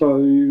ima posla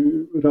i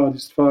radi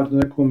stvar na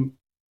nekom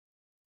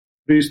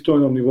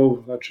pristojnom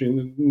nivou. Znači,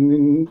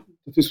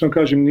 da ti sam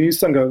kažem,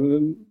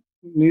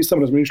 nisam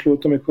razmišljao o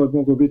tome ko bi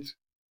mogao biti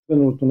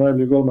trenutno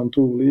najbolji golman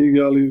tu u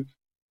ligi, ali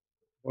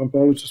Bojan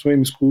Pavlović sa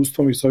svojim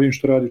iskustvom i sa ovim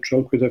što radi u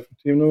Čelku je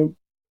definitivno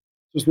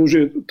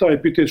zaslužuje taj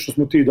epitet što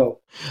smo ti dali.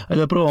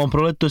 Ajde da probamo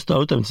proletiti sta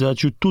utakmice,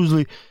 znači u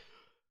Tuzli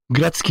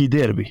gradski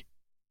derbi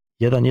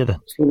 1-1.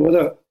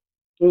 Sloboda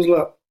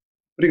Tuzla,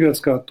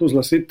 prigradska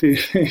Tuzla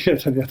City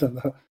 1-1.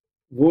 Da.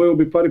 Vojo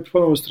bi pari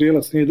ponovo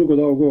strijelac, nije dugo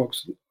dao gol, ako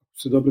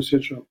se dobro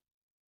sjećam.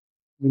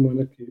 Imao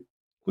neki...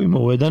 Ko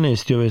imao u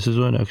 11. ove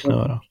sezone, ako se ne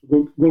varam.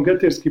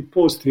 Golgeterski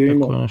post je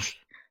imao.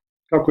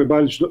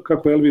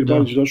 Kako je Elvir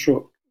Baljić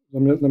došao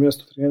na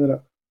mjesto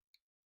trenera,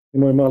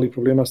 imao je mali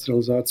problema s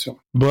realizacijom.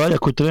 Balja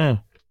ko trener?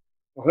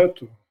 Pa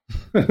eto,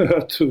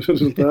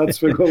 rezultat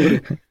sve govori.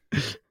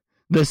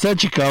 Da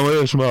sačekamo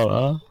još malo,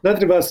 a? Ne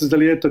treba se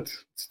zalijetati,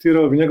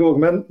 citirao bi njegovog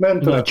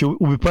mentora. Znači,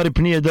 u Biparip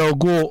nije dao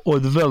go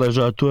od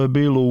Veleža, to je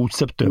bilo u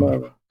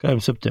septembru, krajem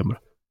septembra.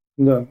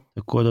 Da.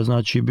 Tako da,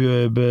 znači, bio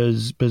je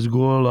bez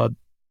gola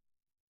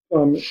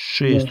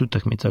 6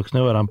 utakmica, ako se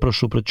ne varam,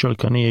 prošlo pred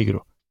Čelika nije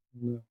igrao.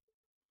 Da.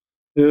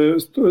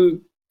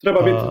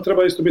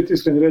 Treba isto biti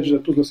iskren i reći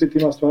da Tuzla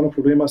City ima stvarno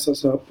problema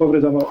sa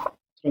povredama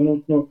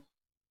trenutno,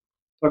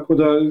 tako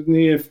da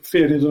nije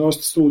fair ni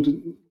donositi sud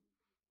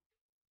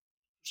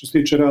što se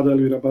tiče rada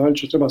Elvira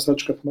Baljića, treba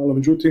sačekati malo,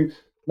 međutim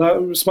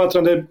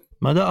smatram da je...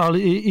 Ma da,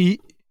 ali i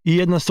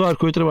jedna stvar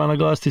koju treba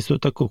naglasiti isto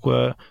tako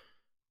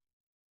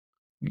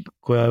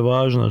koja je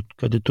važna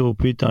kad je to u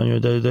pitanju,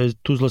 da je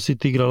Tuzla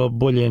City igrala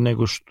bolje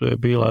nego što je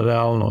bila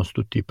realnost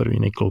u ti prvi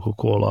nekoliko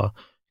kola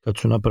kad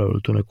su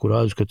napravili tu neku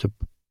razliku, kad se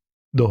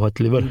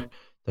dohvatili vrh.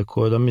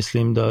 Tako da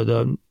mislim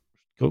da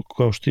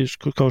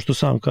kao što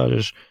sam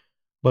kažeš,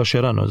 baš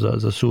je rano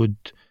za sud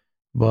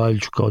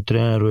Baljiću kao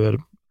treneru, jer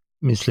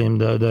mislim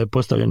da je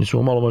postavljeni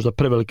su malo možda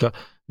prevelika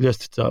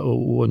ljestvica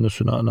u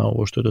odnosu na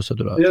ovo što je do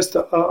sad uradio. Jeste,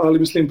 ali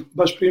mislim,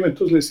 baš primjer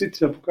Tuzle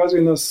City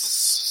pokazuje nas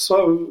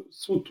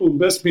svu tu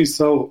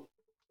besmisao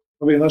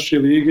ove naše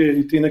lige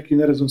i ti neki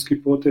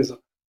nerezonski poteza.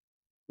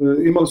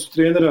 Imali su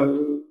trenera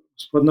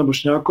gospodina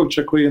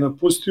Bošnjakovića koji je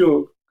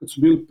napustio kad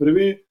su bili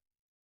prvi,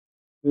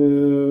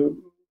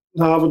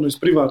 navodno iz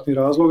privatnih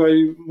razloga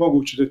i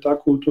moguće da je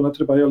tako, to ne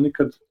treba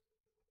nikad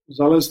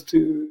zalaziti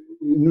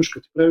i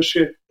njuškati previše.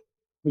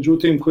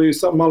 Međutim, koji je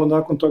malo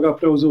nakon toga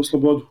preuzeo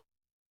slobodu.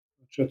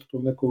 Znači, eto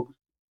tog nekog,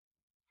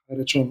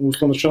 rečemo,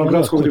 uslovno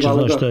gradskog rivala.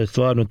 Ko će znaš šta je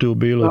stvarno tu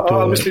bilo?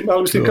 Ali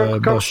mislim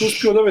kako su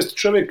uspio dovesti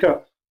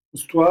čovjeka u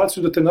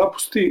situaciju da te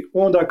napusti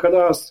onda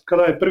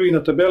kada je prvi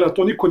na tabeli, a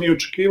to niko nije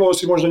očekivao,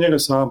 osim možda njega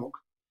samog.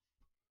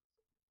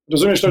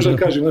 Razumiješ što da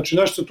kažem? Znači,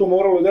 nešto se tu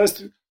moralo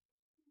desiti.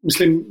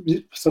 Mislim,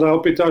 sada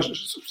opet ja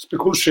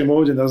spekulišem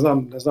ovdje,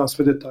 ne znam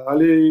sve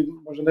detalje i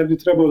možda ne bi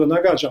trebao da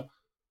nagađam,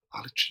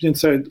 ali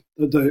činjenica je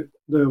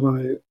da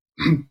je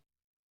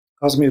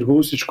Azmir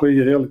Husić koji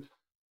je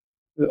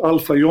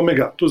alfa i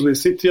omega Tuzle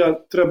Citya,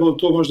 trebalo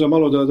to možda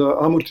malo da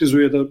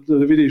amortizuje, da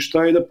vidi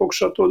šta i da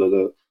pokuša to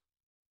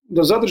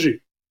da zadrži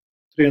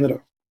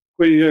trenera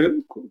koji je,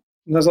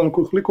 ne znam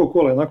koliko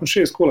kola je, nakon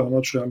 6 kola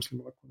noću, ja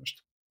mislim ovako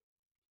nešto.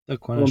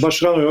 Tako nešto.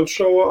 Baš rano je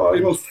otišao, a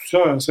imali su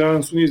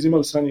sjajan su niz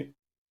imali sa njim.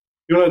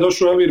 I onda je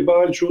došao Elvir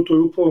Balić u to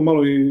je upao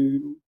malo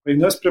i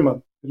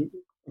nespreman.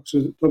 Ako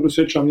se dobro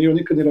sjećam, nije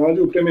nikad ni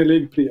radio u Premier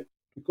Ligi prije.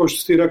 I kao što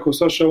si ti rekao,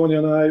 Saša, on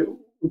je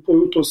upao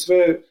u to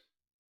sve,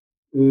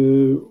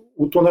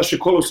 u to naše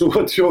kolo se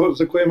uvatio,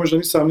 za koje možda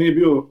nisam nije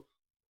bio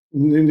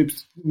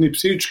ni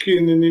psihički,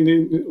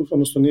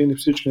 odnosno nije ni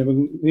psihički,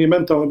 nije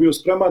mentalno bio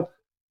spreman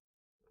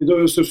i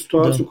doveo se u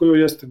situaciju koju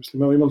jeste.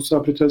 Mislim, evo, imali su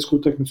sada prijateljsku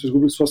utakmicu,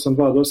 izgubili su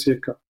 8-2 do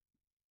Osijeka.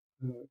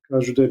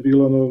 Kažu da je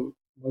bilo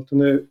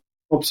ne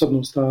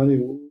opsadnom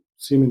stanju u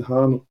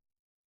Siminhanu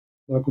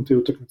nakon te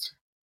utakmice.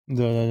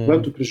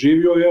 Leto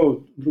preživio je,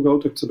 evo, druga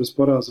utakmica bez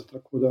poraza,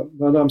 tako da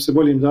nadam se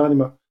boljim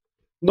danima.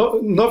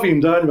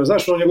 Novim danima,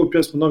 znaš ono njegovu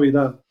pjesmu Novi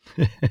dan?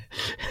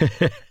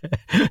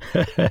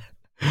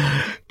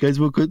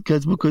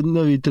 kad smo kod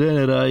novih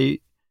trenera i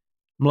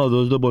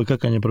Mladost Doboj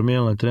Kakanj je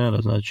promijenila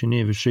trenera, znači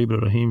nije više Ibra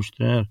Rahimić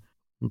trener,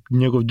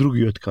 njegov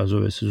drugi otkaz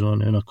ove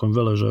sezone, nakon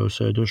Veležaju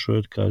se je došao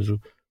otkazu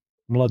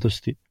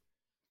Mladosti.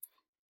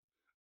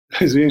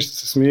 Izvini što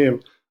se smijem,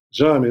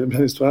 žao mi je,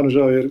 meni stvarno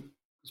žao jer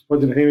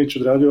gospodin Rahimić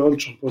odradio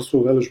odličan posao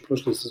u Veležu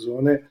prošle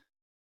sezone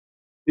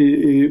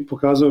i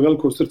pokazao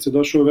veliko srce,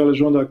 došao u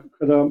Veležu onda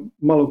kada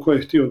malo ko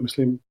je htio,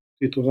 mislim,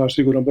 ti to znaš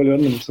sigurno bolje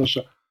od mene,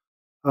 Saša,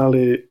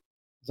 ali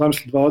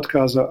zamisli 2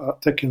 otkaza, a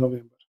tek je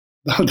novembar.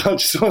 Da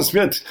će se on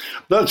smjeti,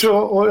 da će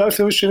ja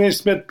se više neće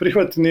smjeti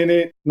prihvatiti,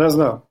 ne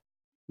znam,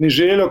 ni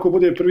Željo ako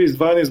bude prvi s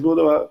 12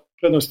 bodova,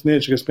 prednosti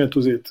neće ga smjeti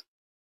uzeti.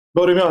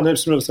 Borim ja,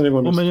 neću smjeti da sam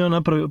njegov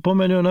mjesto. Po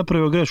meni je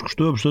napravio grešku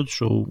što je uopšte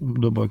otišao u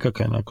Doboj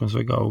Kakaj nakon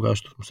svega ovoga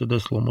što mu se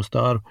desilo u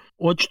Mostaru.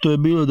 Očito je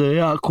bilo da je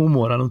jako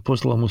umoran od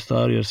posla u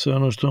Mostaru, jer sve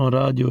ono što on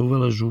radio u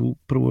Veležu u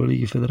prvoj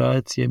ligi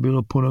federacije je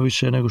bilo puno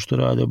više nego što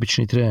rade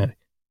obični treneri.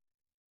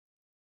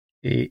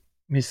 I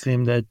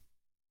mislim da je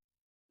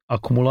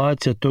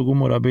akumulacija tog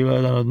umora bila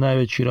jedan od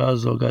najvećih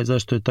razloga i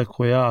zašto je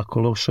tako jako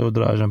loše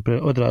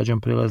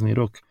odrađen prilazni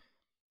rok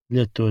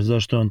ljeto,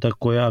 zašto on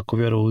tako jako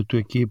vjerovao u tu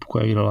ekipu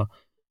koja je igrala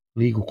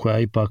ligu koja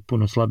je ipak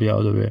puno slabija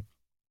od ove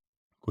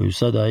koju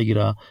sada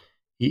igra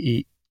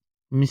i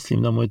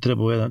mislim da mu je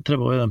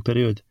trebao jedan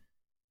period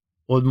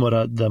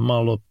odmora da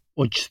malo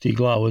očisti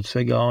glavu od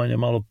svega, on je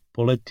malo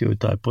poletio u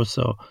taj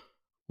posao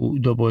u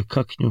Doboj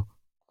Kaknju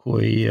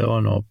koji je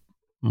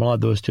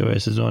mladosti ove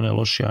sezone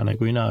lošija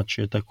nego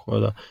inače, tako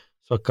da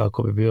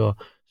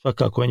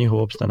svakako je njihov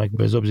opstanak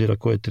bez obzira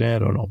ko je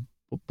trener,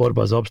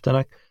 borba za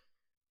opstanak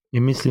i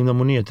mislim da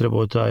mu nije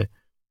trebao taj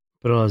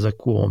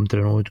prelazak u ovom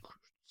trenutku.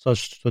 Sad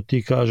što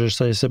ti kažeš,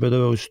 sad je sebe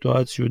doveo u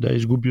situaciju da je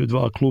izgubio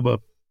 2 kluba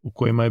u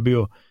kojima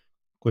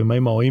je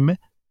imao ime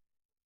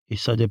i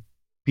sad je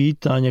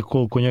pitanje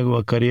koliko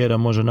njegova karijera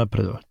može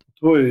napredovati.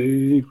 To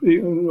je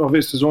i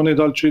ove sezone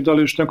da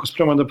li još neko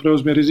spreman da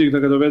preuzme rizik da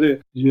ga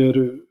dovede,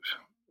 jer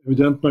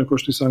evidentno je, ko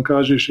što ti sam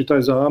kažeš, i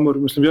taj zamor,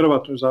 mislim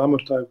vjerovatno je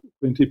zamor taj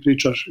kojim ti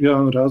pričaš,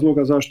 jedan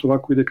razloga zašto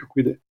ovako ide kako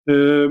ide.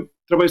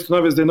 Treba isto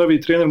navesti da je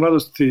novi trener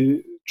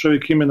Mladosti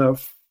čovjek imena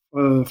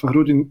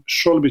Fahrudin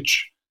Šolbić,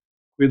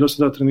 koji je do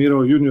sada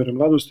trenirao juniore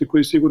Mladosti,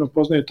 koji sigurno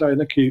poznaje taj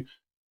neki,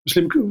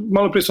 mislim,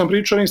 malo prije sam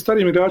pričao o ovim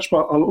starijim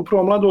igračima, ali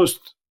upravo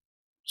Mladost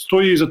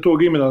stoji iza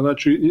tog imena,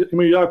 znači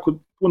imaju jako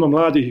puno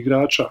mladih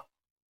igrača,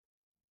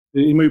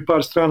 imaju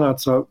par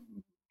stranaca,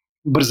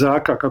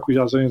 brzaka, kako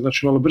ja zovem,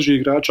 znači malo brži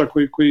igrača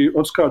koji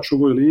odskaču u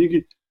ovoj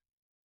ligi.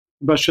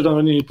 Baš jedan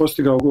od njih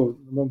postigao gol,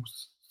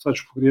 sad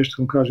ću pogriješiti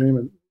kako kažem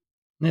ime.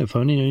 Ne,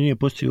 Fanino nije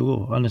postigao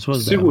gol, a ne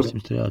svozda,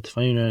 mislim stojati.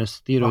 Fanino je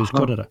stirao iz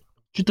kornera.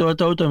 Čitava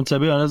ta utakmica je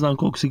bila, ne znam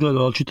koliko si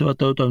gledao, ali čitava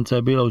ta utakmica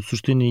je bila u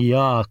suštini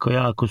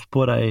jako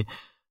spora i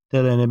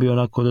teren je bio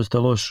onako dosta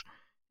loš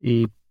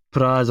i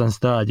prazan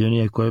stadion,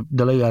 iako je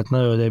delegat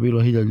naveo da je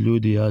bilo 1000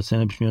 ljudi, ja se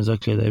ne bi smio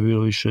zakljeti da je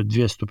bilo više od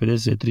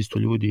 250-300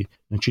 ljudi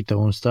na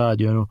čitavom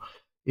stadionu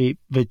i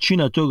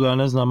većina toga,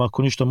 ne znam,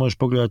 ako ništa možeš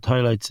pogledati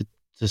highlights,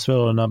 se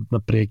svelo na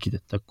prekide,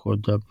 tako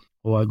da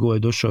ovaj gol je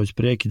došao iz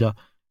prekida,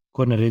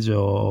 korner je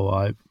izveo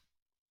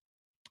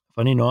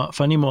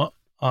Fanimo,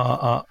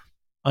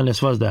 a ne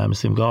svazda, ja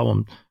mislim,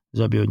 glavom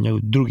zabio od njegov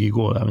drugi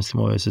gol, ja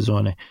mislim, ove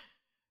sezone.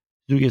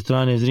 S druge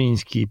strane,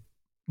 Zrinski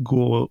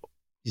gol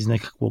iz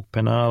nekakvog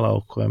penala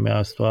o kojem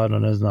ja stvarno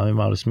ne znam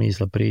ima li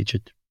smisla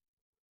pričati.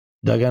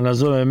 Da ga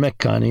nazove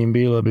mekanim,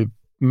 bilo bi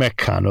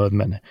mekano od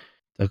mene.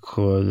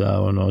 Tako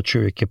da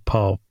čovjek je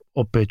pao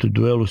opet u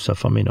duelu sa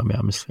Faminom, ja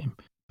mislim.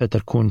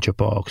 Petar Kunić je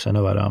pao, ako se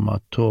ne varam, a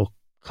to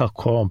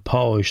kako on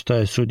pao i šta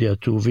je sudija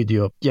tu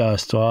vidio, ja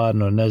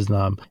stvarno ne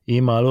znam.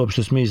 Ima li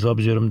uopšte smisla,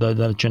 obzirom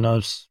da će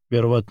nas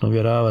vjerovatno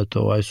uvjeravati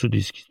ovaj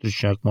sudijski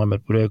stručnjak Muamer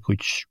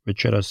Bureković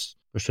večeras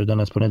pošto je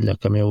danas ponedjeljak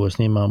kad mi ovo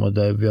snimamo,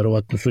 da je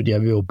vjerovatno sudija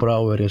bio u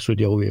pravu, jer je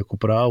sudija uvijek u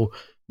pravu,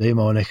 da je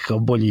imao nekakav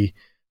bolji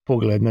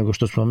pogled nego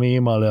što smo mi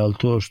imali, ali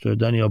to što je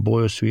Daniel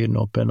Bojo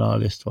svirno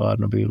penal je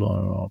stvarno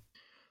bilo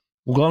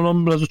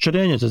uglavnom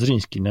razočarenje za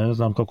Zrinski, ne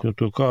znam kako da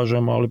to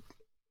kažem, ali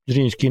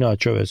Zrinski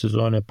inače ove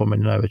sezone po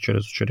meni najveće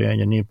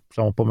razočarenje, nije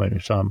samo po meni,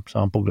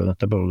 sam pogled na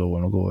tabelu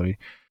dovoljno govori.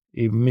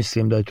 I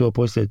mislim da je to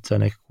posljedica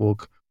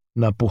nekakvog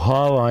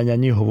napuhavanja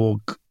njihovog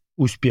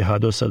uspjeha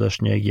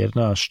dosadašnjeg, jer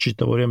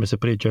čitavo vrijeme se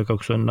priča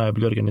kako su oni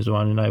najbolje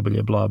organizovani,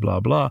 najbolje bla bla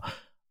bla,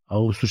 a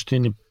u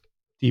suštini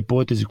ti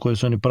potezi koje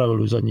su oni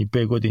pravili u zadnjih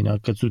 5 godina,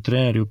 kad su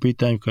treneri u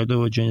pitanju, kad je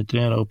dovođenje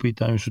trenera u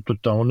pitanju, su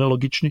totalno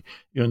nelogični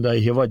i onda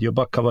ih je vadio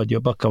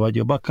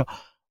Baka,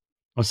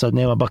 a sad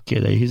nema Bake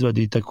da ih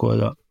izvadi, tako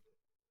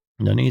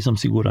da nisam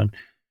siguran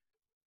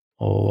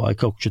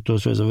kako će to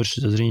sve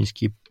završiti za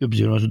Zrinjski,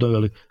 obzirom su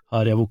doveli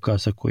Harija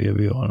Vukasa koji je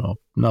bio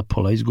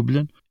napola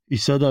izgubljen i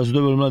sada su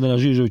doveli Mladena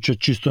Žižovića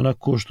čisto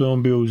onako što je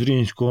on bio u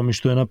Zrinjskom i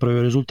što je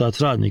napravio rezultat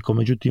s Radnikom,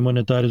 međutim on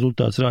je taj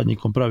rezultat s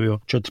Radnikom pravio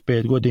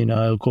 4-5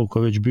 godina, ili koliko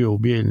je već bio u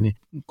Bijeljni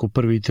ko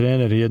prvi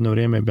trener, jedno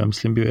vrijeme ja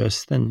mislim bio je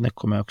asistent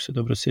nekome, ako se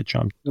dobro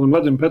sjećam.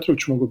 Mladen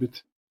Petrović mogu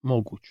biti?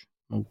 Moguće.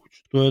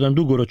 To je jedan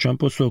dugoročan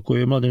posao koji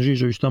je Mladen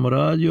Žižović tamo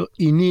radio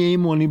i nije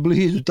imao ni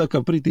blizu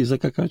takav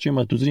pritisak kakav će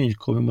imati u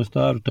Zrinjskom i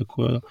Mostaru,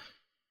 tako da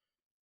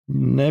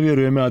ne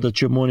vjerujem ja da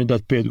ćemo oni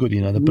dati 5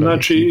 godina da pravi.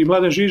 Znači i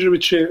Mladen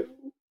Žižović je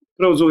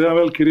preuzeo jedan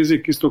veliki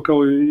rizik isto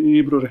kao i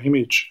Ibro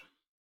Rahimić,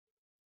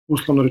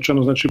 uslovno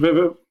rečeno, znači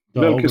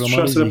velike su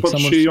šanse da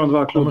potiši i on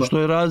 2 kluba. Samo što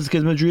je razlika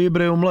između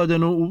Ibre i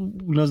Mladenu,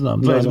 ne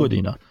znam, 20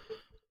 godina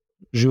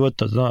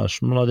života,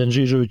 znaš, Mladen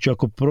Žižović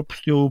ako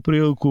propusti ovu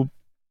priliku,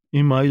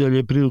 ima i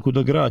dalje priliku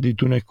da gradi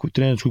tu neku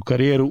trenersku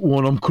karijeru u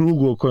onom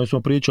krugu o kojem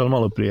smo pričali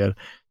malo prije.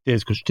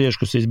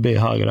 Teško se iz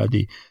BH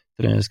gradi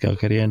trenerska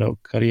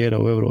karijera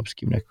u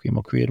evropskim nekim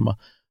okvirima,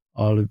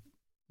 ali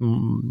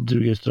s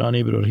druge strane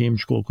Ibro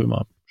Rahimić koliko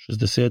ima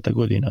 60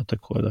 godina,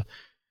 tako da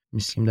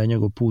mislim da je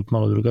njegov put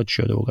malo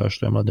drugačiji od ovoga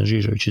što je Mladen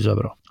Žižović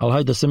izabrao. Ali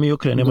hajde da se mi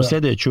okrenemo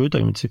sljedećoj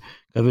utakmici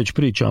kad već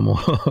pričamo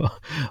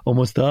o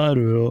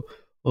Mostaru,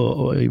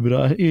 o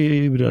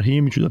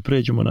Ibrahimiću, da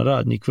pređemo na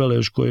Radnik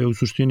Velež koji je u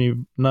suštini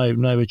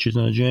najveće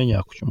iznenađenje,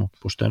 ako ćemo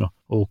pošteno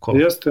ovo kolo.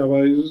 Jeste,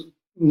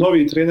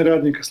 novi trener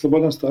Radnika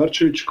Slobodan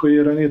Starčević koji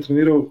je ranije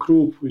trenirao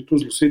Krupu i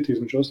Tuzlu City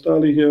između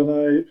ostalih je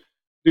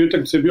i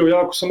utakmice je bio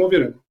jako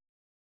samouvjeren.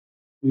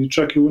 I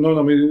čak i u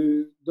novnama,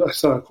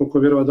 sad koliko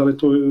je vjerovat da li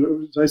to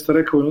zaista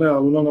rekao ili ne,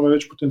 ali u novnama je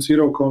već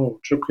potencirao kao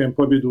očekujem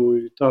pobjedu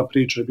i ta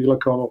priča je bila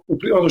kao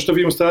ono što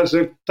vi mu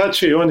stavite, ta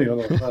će i oni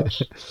znaš.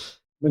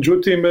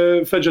 Međutim,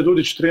 Feđa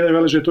Dudić, trener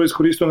Veleža, je to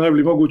iskoristio na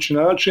najbolji mogući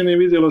način i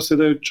vidjelo se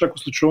da je čak u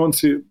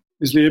slučajnici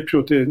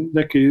izlijepio te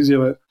neke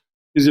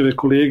izjave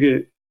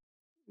kolege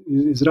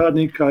iz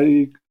Radnika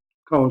i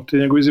kao te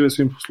njegove izjave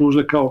su im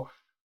služile kao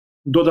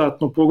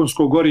dodatno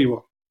pogonsko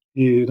gorivo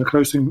i na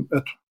kraju su im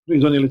i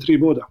donijeli 3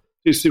 boda.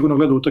 Ti si sigurno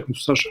gledao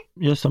utakmicu, Saša?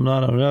 Jesam,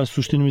 naravno. Ja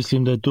suštini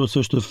mislim da je to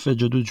sve što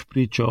Feđa Dudić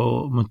priča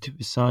o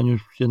motivisanju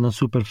jedna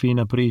super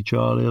fina priča,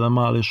 ali jedan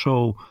mali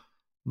show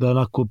da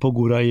onako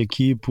pogura i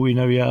ekipu i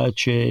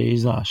navijače i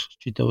znaš,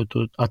 čitavu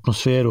tu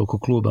atmosferu oko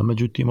kluba.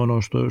 Međutim, ono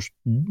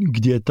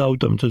gdje je ta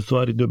utakmica u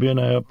stvari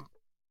dobijena je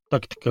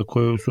taktika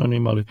koju su oni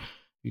imali,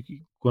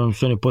 kojom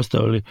su oni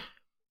postavili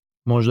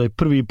možda i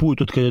prvi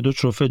put od kada je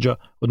došao Feđa,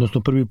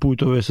 odnosno prvi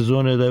put ove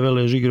sezone da je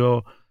Velež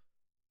igrao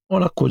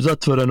onako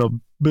zatvoreno,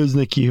 bez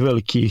nekih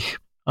velikih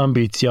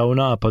ambicija u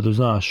napadu,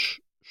 znaš,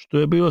 što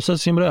je bilo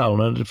sasvim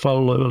realno.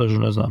 Falilo je Veležu,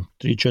 ne znam,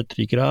 3-4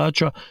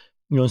 igrača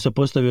i on se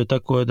postavio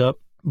tako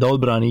da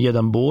odbrani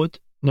jedan bod,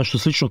 nešto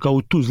slično kao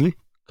u Tuzli,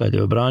 kad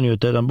je obranio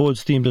taj jedan bod,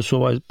 s tim da su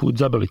ovaj put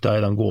zabili taj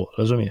jedan gol,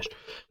 razumiješ?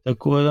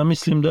 Tako da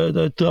mislim da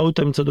je ta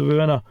utakmica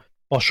dobivena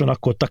baš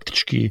onako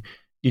taktički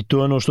i to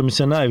je ono što mi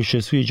se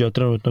najviše sviđa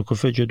trenutno kod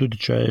Feđe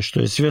Dudića je što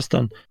je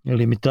svjestan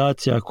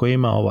limitacija koje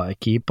ima ova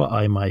ekipa,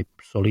 a ima i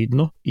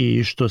solidno,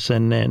 i što se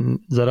ne,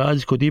 za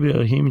razliku kod Ibre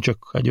Rahimića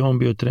kad je on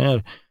bio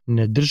trener,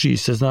 ne drži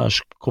se,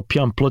 znaš, ko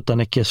pijan plota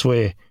neke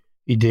svoje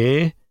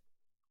ideje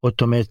o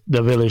tome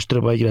da Velež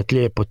treba igrati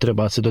lijepo,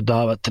 treba se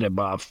dodavati,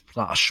 treba,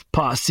 znaš,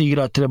 pas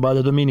igra, treba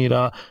da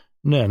dominira,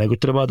 ne, nego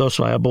treba da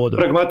osvaja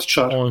bodove.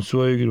 Pragmatičar. On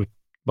svoju igru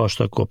baš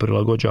tako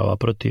prilagođava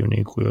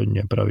protivniku i od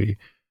nje pravi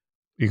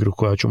igru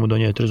koja će mu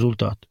donijeti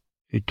rezultat.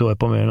 I to je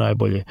po mene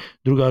najbolje.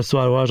 Druga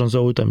stvar važna za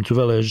ovu utakmicu,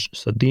 Velež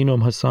sa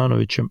Dinom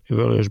Hasanovićem i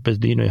Velež bez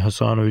Dino i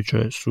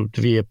Hasanovića su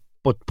dvije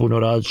potpuno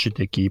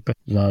različite ekipe.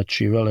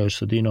 Znači Velež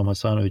sa Dinom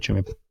Hasanovićem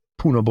je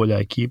puno bolja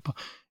ekipa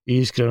i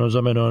iskreno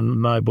za mene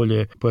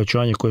najbolje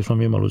pojačanje koje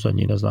smo imali u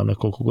zadnjih, ne znam,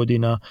 nekoliko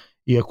godina,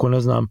 iako ne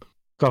znam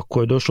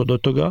kako je došlo do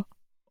toga,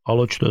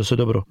 ali očito da se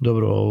dobro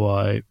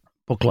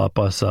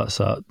poklapa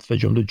sa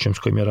Feđom Dudićem s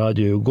kojim je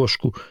radio i u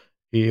Gošku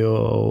i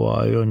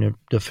on je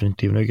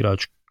definitivno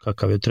igrač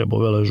kakav je trebao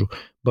Veležu,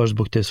 baš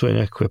zbog te svoje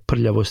nekakve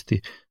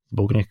prljavosti,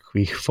 zbog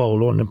nekakvih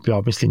faulova.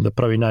 Ja mislim da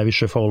pravi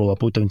najviše faulova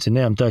po utakmici,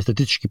 nemam taj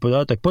statistički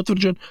podatak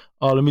potvrđen,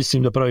 ali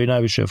mislim da pravi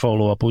najviše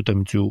faulova po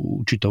utakmici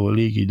u čitavoj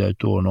ligi, da je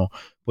to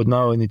pod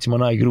navodnicima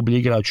najgrublji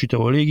igrač u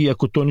čitavoj ligi,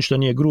 ako to ništa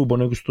nije grubo,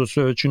 nego su to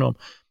sve većinom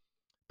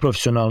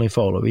profesionalni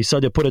faulovi. I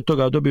sad je pored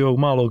toga dobio ovog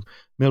malog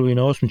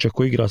Melvina Osmića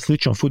koji igra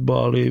sličan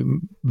fudbal, ali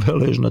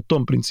Velež na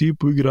tom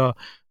principu igra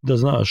da,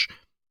 znaš,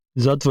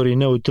 zatvori,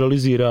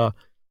 neutralizira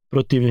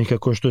protivnika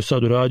kao što je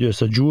sad uradio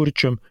sa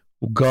Đurićem,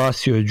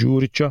 ugasio je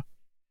Đurića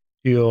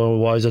i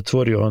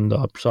zatvorio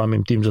onda,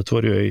 samim tim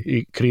zatvorio je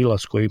i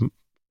Krilas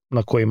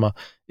na kojima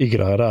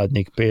igra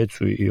Radnik,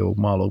 Pecu i ovog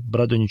malog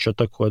Bradonjića,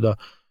 tako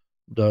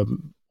da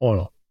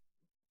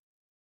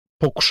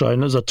pokušaj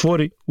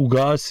zatvori,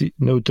 ugasi,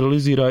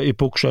 neutralizira i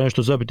pokušaj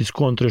nešto zabiti s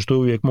kontre, što je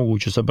uvijek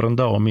moguće sa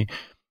Brandaom i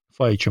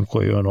Fajićem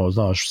koji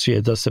znaš,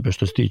 svijet za sebe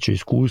što se tiče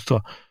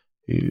iskustva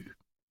i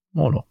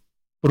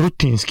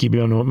rutinski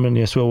bi meni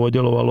je sve ovo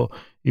djelovalo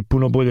i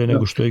puno bolje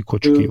nego što je i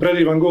očekivao.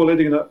 Predivan gol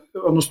Edina,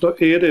 odnosno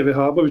Ede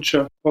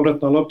Vehabovića,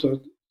 povratna lopta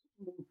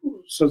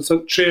sa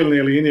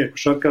čelne linije,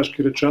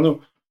 košarkaški rečeno,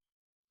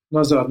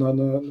 nazad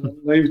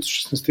na ivicu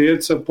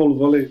 16-terca,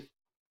 poluvole.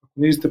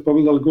 Niste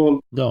pogledali gol.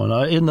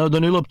 Da, jedna od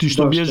onih lopti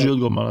što bježi od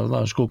golmana,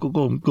 znaš, koliko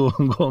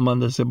golman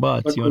da se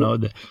baci, tako, ona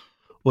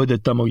ode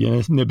tamo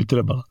gdje ne bi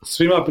trebala.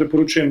 Svima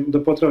preporučujem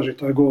da potraži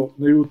taj gol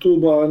na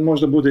YouTube, a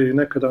možda bude i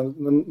nekada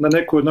na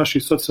nekoj od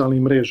naših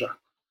socijalnih mreža.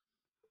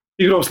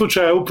 Igrom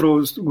slučaja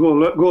upravo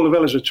gol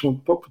Veleža ćemo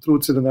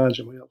potruditi da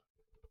nađemo. Jel?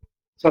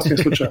 Sasvim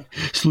slučajno.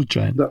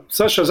 Slučajno. Da.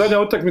 Saša,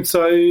 zadnja utakmica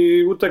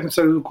i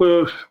utakmica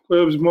koju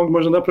bi mogli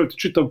možda napraviti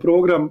čitav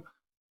program,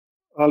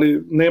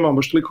 ali nemamo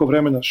baš toliko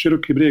vremena.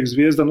 Široki Brijeg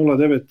Zvijezda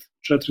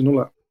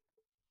 0-9-4-0.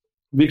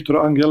 Viktor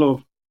Angelov,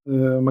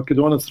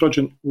 Makedonac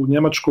rođen u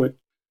Njemačkoj,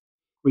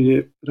 koji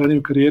je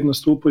raniju karijeru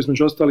nastupao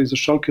između ostalih za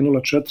Schalke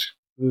 0-4,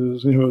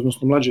 za njihove,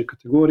 odnosno mlađe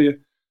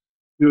kategorije.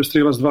 Bio je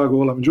strijelac 2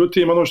 gola.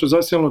 Međutim, ono što je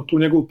zasijalo tu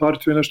njegovu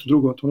partiju je nešto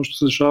drugo, to ono što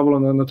se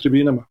dešavalo na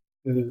tribinama.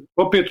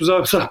 Opet u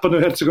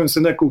Zapadnoj Hercegovini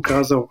se neko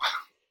ukazao.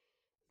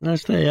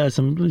 Znaš šta, ja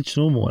sam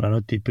lično umoran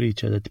od tih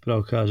priča, da ti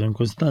pravo kažem,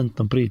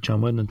 konstantno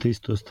pričam, jedno te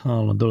isto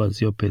stalno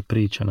dolazi opet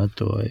priča na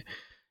to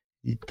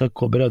i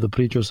tako bi rado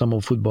pričao samo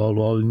o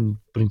fudbalu, ali u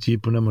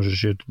principu ne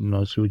možeš jer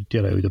nas ljudi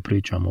tjeraju da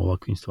pričamo o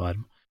ovakvim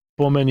stvarima.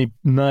 Po meni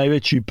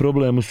najveći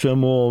problem u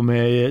svemu ovome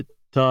je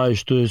taj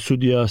što je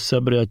sudija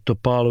Sabrija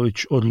Topalović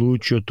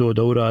odlučio to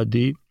da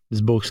uradi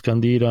zbog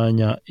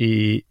skandiranja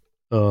i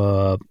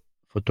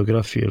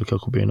fotografije, ili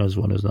kako bi je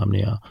nazvao, ne znam ni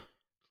ja,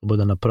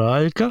 Slobodana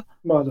Praljka,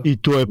 i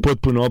to je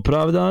potpuno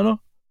opravdano,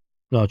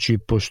 znači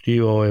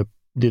poštivao je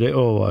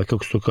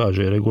kako se to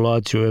kaže,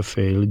 regulaciju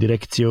UEFA ili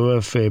direkciju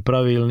UEFA,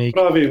 pravilnik,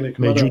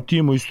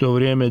 međutim u isto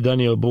vrijeme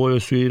Daniel Bojo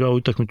svirao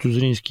utakmicu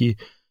Zrinski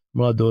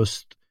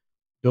Mladost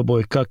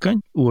Doboj Kakanj,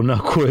 na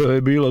kojoj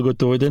je bila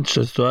gotovo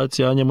identična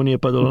situacija, a njemu nije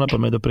padalo na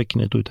pamet da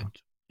prekine tu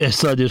utakmicu.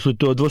 Sad, jesu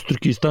to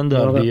dvostruki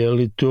standardi, je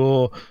li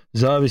to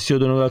zavisi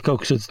od onoga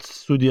kako se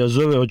sudija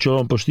zove, hoće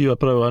on poštiva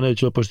pravila,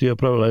 neće on poštiva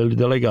pravila, ili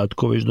delegat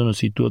ko već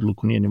donosi tu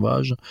odluku, nije ni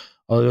važno,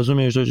 ali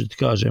razumiješ što ću ti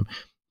kažem,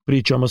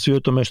 pričamo svi o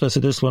tome šta se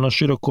desilo na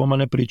Širokom, a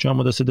ne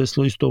pričamo da se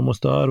desilo isto u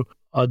Mostaru,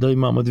 a da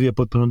imamo dvije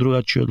potpuno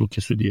drugačije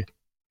odluke sudije.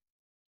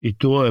 I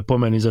to je po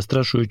meni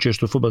zastrašujuće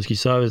što Fudbalski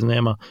savez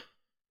nema,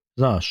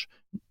 znaš,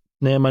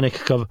 nema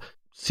nekakav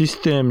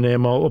sistem,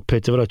 nema,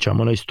 opet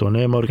vraćamo na isto,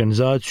 nema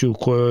organizaciju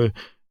kojoj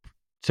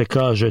se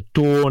kaže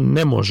to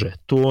ne može,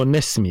 to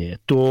ne smije,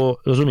 to,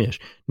 razumiješ,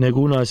 nego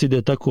u nas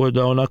ide tako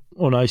da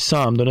onaj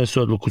sam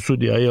donese odluku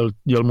sudija,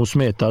 jel mu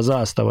smeta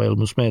zastava, jel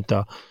mu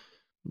smeta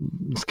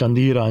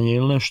skandiranje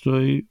ili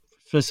nešto i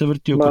sve se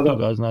vrti oko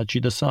toga, znači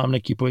da sam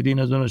neki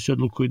pojedinac donosi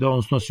odluku i da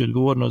on snosi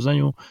odgovornost za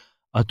nju,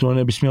 a to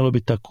ne bi smjelo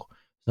biti tako.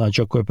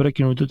 Znači ako je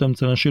prekinuta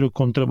utakmica na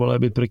Širokom, trebala je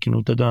biti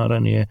prekinuta dan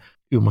ranije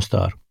i u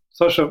Mostaru.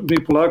 Saša,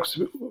 mi polako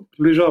se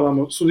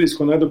približavamo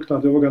sudijskom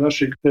nadoknadi ovoga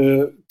našeg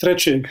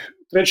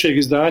trećeg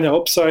izdanja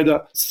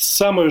Opsajda.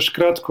 Samo još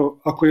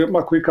kratko,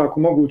 ako je kako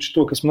moguće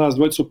to kad smo nas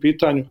dvojica u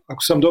pitanju,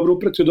 ako sam dobro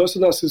upratio, do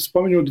sada se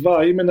spominju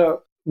 2 imena,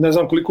 ne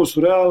znam koliko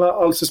su realna,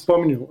 ali se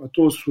spominju, a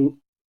to su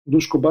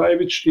Duško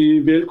Bajević i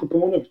Veljko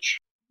Paunović.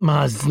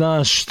 Ma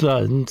znaš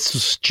šta,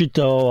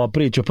 čitao ova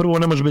priča, prvo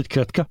ne može biti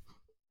kratka,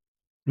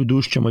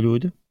 udušit ćemo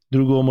ljude,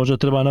 drugo možda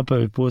treba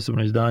napraviti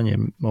posebno izdanje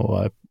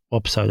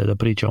Opsajda da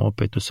pričamo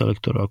opet o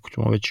selektoru ako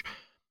ćemo već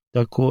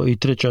tako, i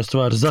treća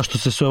stvar, zašto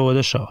se sve ovo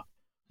dešava?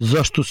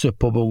 Zašto se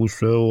po Bogu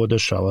sve ovo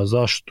dešava?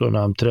 Zašto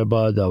nam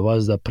treba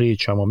da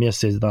pričamo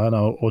mjesec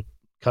dana o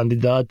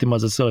kandidatima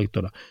za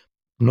selektora?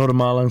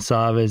 Normalan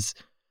savez.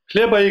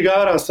 Hljeba i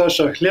igara,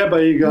 Saša,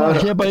 hljeba i igara.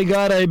 Hljeba i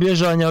igara i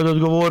bježanja od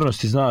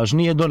odgovornosti, znaš,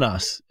 nije do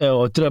nas.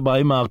 Evo,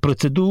 ima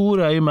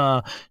procedura,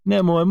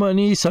 nemoj,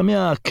 nisam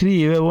ja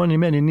kriv, evo, oni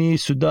meni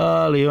nisu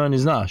dali, oni,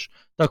 znaš,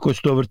 tako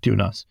se to vrti u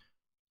nas.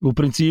 U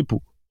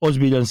principu,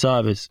 ozbiljan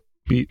savez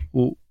bi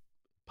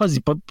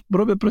pazi, pa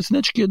Robe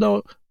Prosnečki je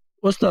dao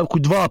ostavku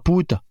 2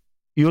 puta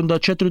i onda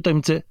 4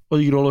 utakmice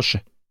odigrao loše,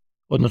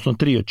 odnosno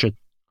 3 od 4.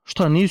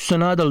 Šta, nisu se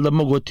nadali da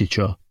mogu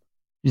otići,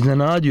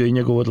 iznenadio je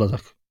njegov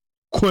odlazak.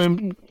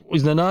 Kojem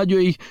iznenadio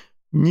ih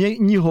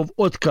njihov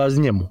otkaz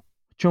njemu.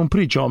 Čemu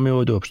pričamo mi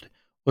ovdje uopšte?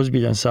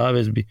 Ozbiljan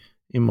savez bi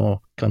imao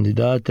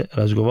kandidate,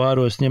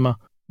 razgovarao s njima,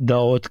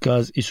 dao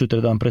otkaz i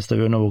sutradan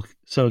predstavio novog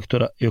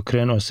selektora i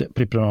okrenuo se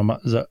pripremama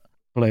za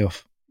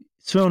playoff.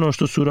 sve ono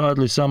što su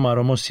radili sa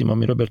Amarom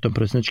Osimom i Robertom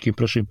Presnečkim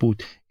prošli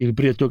put, ili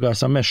prije toga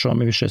sa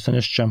Mešom i više se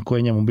ne sjećam ko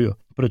je njemu bio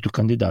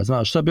protukandidat.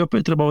 Znaš, sad bi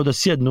opet trebalo da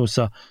sjednu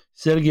sa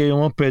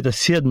Sergejom, opet da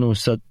sjednu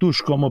sa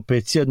Duškom,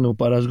 opet sjednu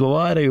pa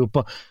razgovaraju,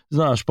 pa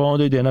znaš, pa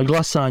onda ide na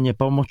glasanje,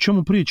 pa o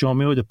čemu pričamo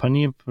mi ovdje, pa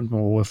nije,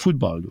 ovo je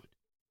fudbal, ljudi.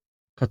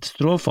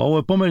 Katastrofa, ovo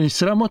je po meni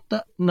sramota,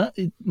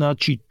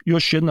 znači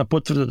još jedna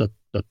potvrda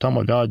da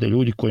tamo rade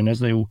ljudi koji ne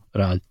znaju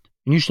raditi.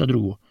 I ništa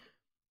drugo.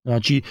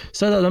 Znači,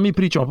 sada da mi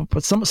pričamo,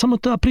 pa samo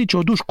ta priča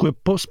o Dušku je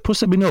po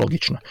sebi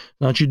nelogična.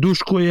 Znači,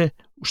 Duško je,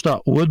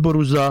 u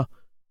odboru za,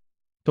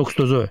 kako se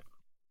to zove?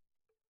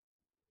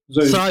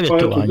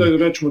 Savjetovanje.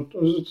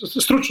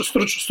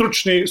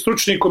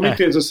 Stručni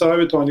komitet za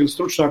savjetovanje ili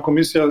stručna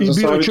komisija za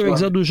savjetovanje. I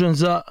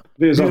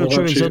bio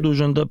čovjek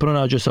zadužen da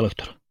pronađe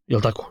selektora, je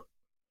li tako?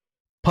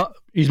 Pa,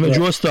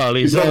 između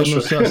ostali,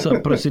 zajedno sa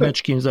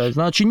Prosinečkim zajedno.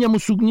 Znači,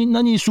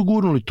 na njih su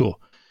gurnuli to.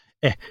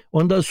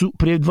 Onda su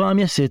prije 2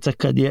 mjeseca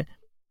kad je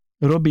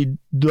Robi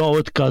dao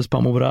otkaz pa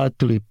mu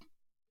vratili,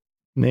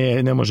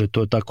 ne može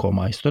to tako,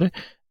 majstore,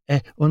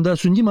 onda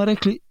su njima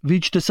rekli,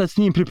 vi ćete sad s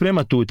njim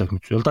pripremati tu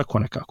utakmicu, je li tako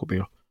nekako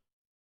bilo?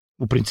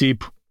 U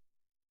principu.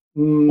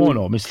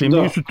 Mislim,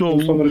 da, nisu to...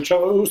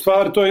 U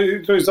stvari,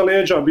 to je za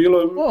leđa bilo...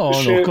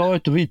 Kao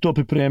eto, vi to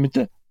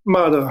pripremite.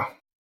 Ma da.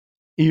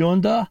 I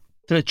onda,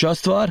 treća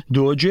stvar,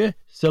 dođe,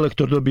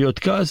 selektor dobije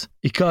otkaz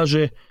i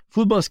kaže,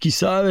 Fudbalski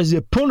savez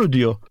je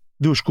ponudio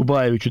Dušku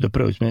Bajeviću da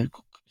preuzme.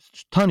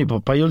 Stani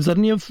pa zar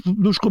nije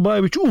Duško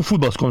Bajević u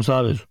Fudbalskom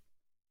savezu?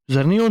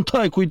 Zar nije on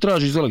taj koji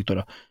traži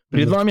selektora?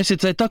 Prije 2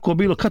 mjeseca je tako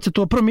bilo, kad se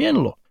to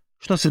promijenilo?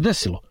 Šta se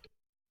desilo?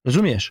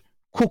 Razumiješ?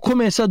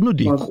 Kome sad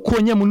nudi?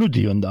 Ko njemu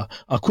nudi onda?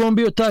 Ako on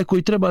bio taj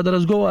koji treba da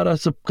razgovara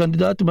sa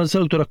kandidatima za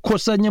selektora, ko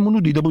sad njemu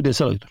nudi da bude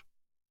selektor?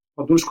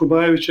 Pa Duško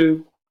Bajević je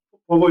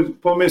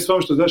po meni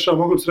sve što se dešava,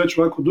 mogu se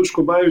reći ovako,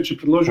 Duško Bajević je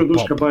predložio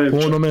Duška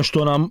Bajevića. Onome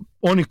što nam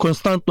oni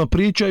konstantno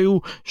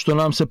pričaju, što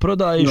nam se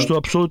prodaje i što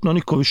apsolutno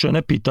niko više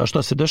ne pita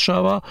šta se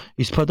dešava,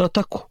 ispada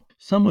tako.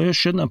 Samo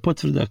još jedna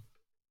potvrda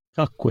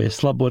kako je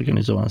slabo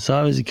organizovan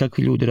savez i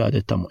kakvi ljudi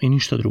rade tamo i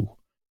ništa drugo.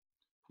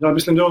 Ja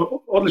mislim da je on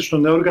odlično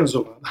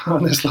neorganizovan, a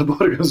ne slabo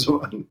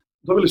organizovan.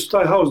 Dobili su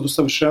taj haos do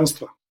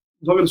savršenstva.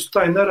 Dobili su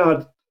taj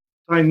nerad,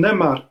 taj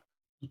nemar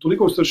do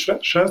toliko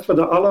savršenstva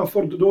da Alan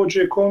Ford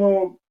dođe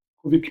kao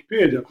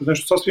Wikipedia, ako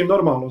nešto sasvim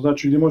normalno,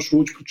 znači gdje možeš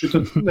ući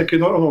pročitati neke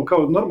normalno,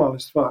 kao normalne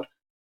stvari.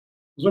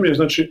 Razumiješ,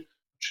 znači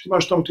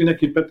imaš tamo ti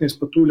neki 15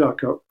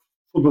 patuljaka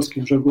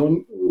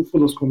u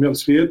fudbalskom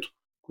svijetu,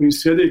 koji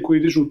sjede i koji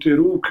dižu te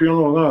ruke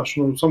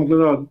i samo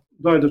gleda,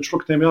 daj da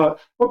čvoknem ja,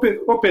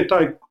 opet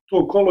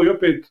to kolo i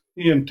opet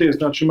IMT,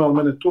 znači ima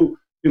mene tu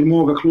ili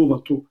moga kluba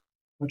tu.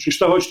 Znači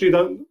šta hoćeš ti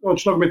da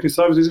nogometni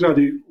savez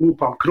izgradi,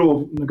 lupam,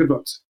 krov na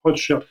grbavce,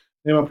 hoćeš ja,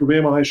 nema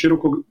problema,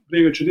 najširokog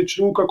brijega će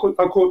dići ruku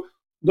ako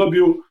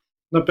dobiju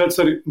na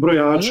pecari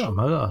brojača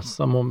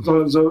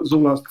za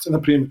ulaznice,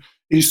 na primjer.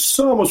 I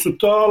samo su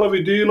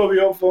talovi, dilovi,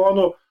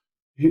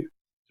 i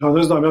ja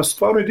ne znam, ja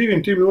stvarno i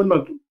divim tim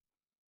ljudima,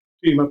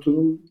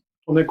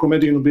 to neko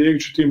Medinu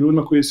Begiću, tim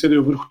ljudima koji je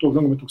sjedio u vrhu tog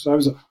nogometnog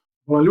saveza.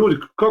 Ljudi,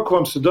 kako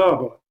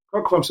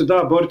vam se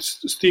da boriti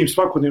s tim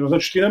svakodnevno?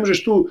 Znači ti ne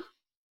možeš tu,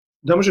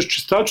 da možeš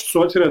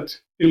čistačicu otjerati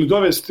ili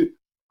dovesti,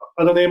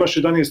 a da nemaš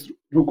 11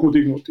 ruku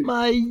dignuti.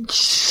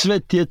 Sve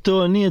ti je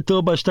to, nije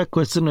to baš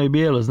tako crno i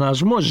bijelo,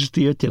 znaš, možeš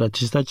ti otjerati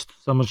čistačicu,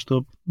 samo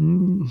što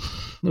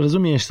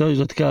razumiješ što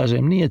da ti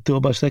kažem, nije to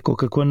baš tako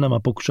kako nama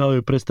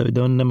pokušavaju predstaviti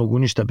da oni ne mogu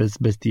ništa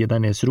bez ti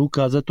 11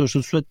 ruka, zato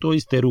što su sve to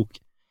iste ruke.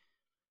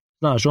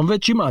 Znaš, on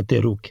već ima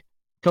te ruke.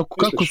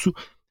 Kako su...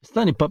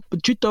 Stani, pa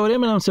čitavo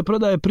vrijeme nam se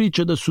prodaje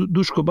priča da su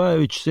Duško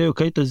Bajević, Sejo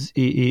Kajtaz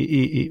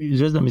i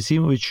Zvezdan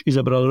Misimović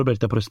izabrali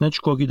Roberta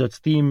Prosnečkog i da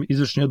s tim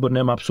izvršni odbor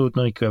nema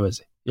apsolutno nikakve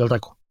veze. Je li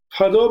tako?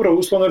 Pa dobro,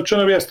 uslovno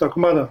rečeno vijest, ako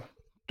mada.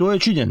 To je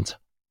činjenica.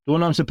 To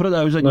nam se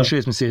prodaje u zadnjih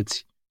 6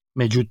 mjeseci.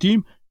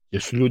 Međutim,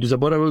 jer su ljudi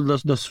zaboravili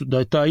da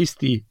je taj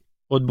isti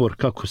odbor,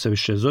 kako se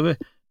više zove,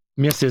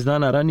 mjesec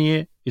dana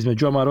ranije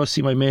između Amara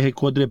Osima i Mehe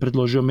Kodre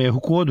predložio Mehu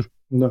Kodru.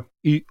 Da.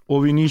 I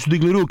ovi nisu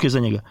digli ruke za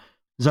njega.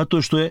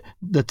 Zato što je,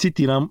 da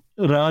citiram,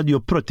 radio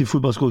protiv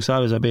Fudbalskog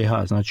saveza BiH.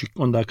 Znači,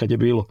 onda kad je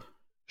bilo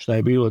šta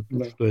je bilo,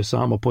 što je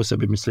samo po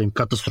sebi, mislim,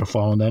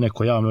 katastrofalno, da je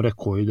neko javno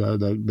rekao i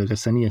da ga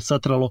se nije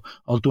satralo,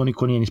 ali to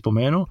niko nije ni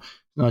spomenuo.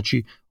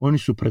 Znači, oni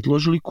su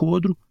predložili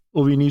Kodru,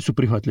 ovi nisu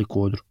prihvatili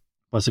Kodru.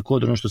 Pa se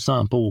Kodru nešto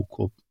sam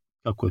povukao,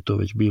 kako je to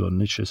već bilo,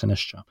 neće se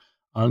nešćam.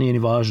 Ali nije ni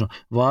važno.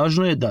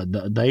 Važno je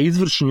da je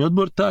izvršni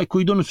odbor taj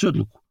koji donosi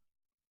odluku.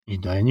 I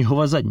da je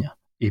njihova zadnja.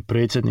 I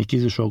predsjednik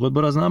izvršnog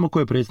odbora, znamo ko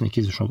je predsjednik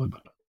izvršnog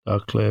odbora.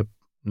 Dakle,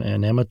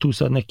 nema tu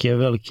sad neke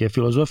velike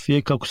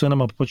filozofije kako se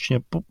nama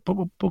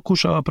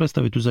pokušava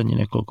predstaviti u zadnjih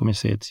nekoliko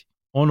mjeseci.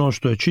 Ono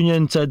što je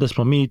činjenica je da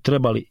smo mi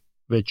trebali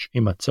već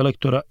imati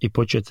selektora i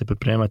početi se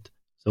pripremati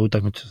za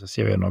utakmicu sa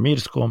Sjevernom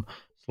Irskom,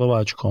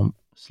 Slovačkom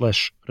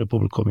 /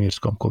 Republikom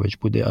Irskom, ko već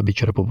bude, a bit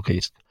će Republika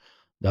Irska.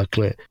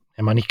 Dakle,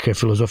 nema nikakve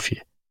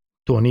filozofije.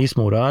 To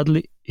nismo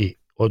uradili i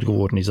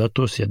odgovorni za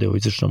to sjede u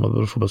izvršnom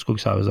odboru Fudbalskog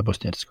saveza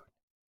Bosne i Hercegovine.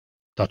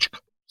 Tačka.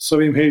 s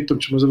ovim hejtom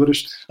ćemo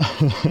završiti.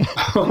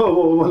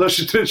 Ovo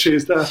naše treće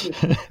izdanje.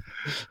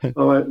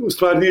 U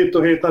stvari nije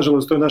to hejt,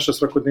 nažalost, to je naša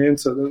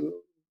svakodnevnica,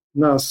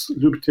 nas,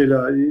 ljubitelja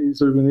i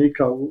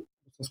zaljubljenika u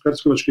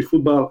bosansko-hercegovački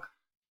fudbal,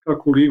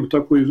 kako u ligu,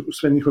 tako i u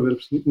sve njihove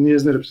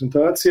njezine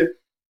reprezentacije.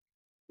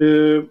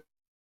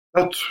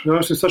 Eto, ja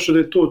mislim Saša da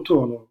je to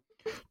ono.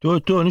 To je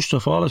to, ništa,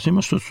 hvala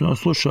svima što su nas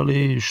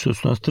slušali i što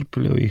su nas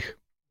trpili ovih,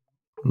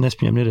 ne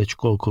smijem ni reći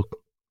koliko,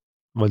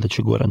 valjda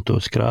će Goran to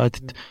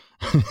skratiti.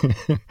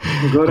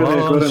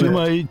 Hvala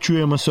svima i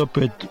čujemo se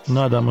opet,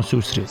 nadamo se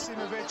u srijedu.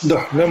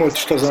 Da, nemojte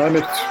šta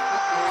zamjeriti.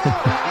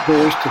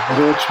 Dođite.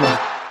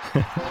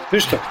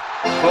 Ništa,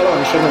 hvala vam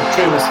još jednom,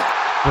 čujemo se.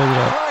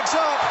 Pozdrav.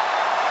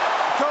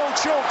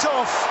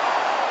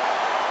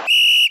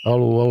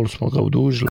 Alu smo ga udužili.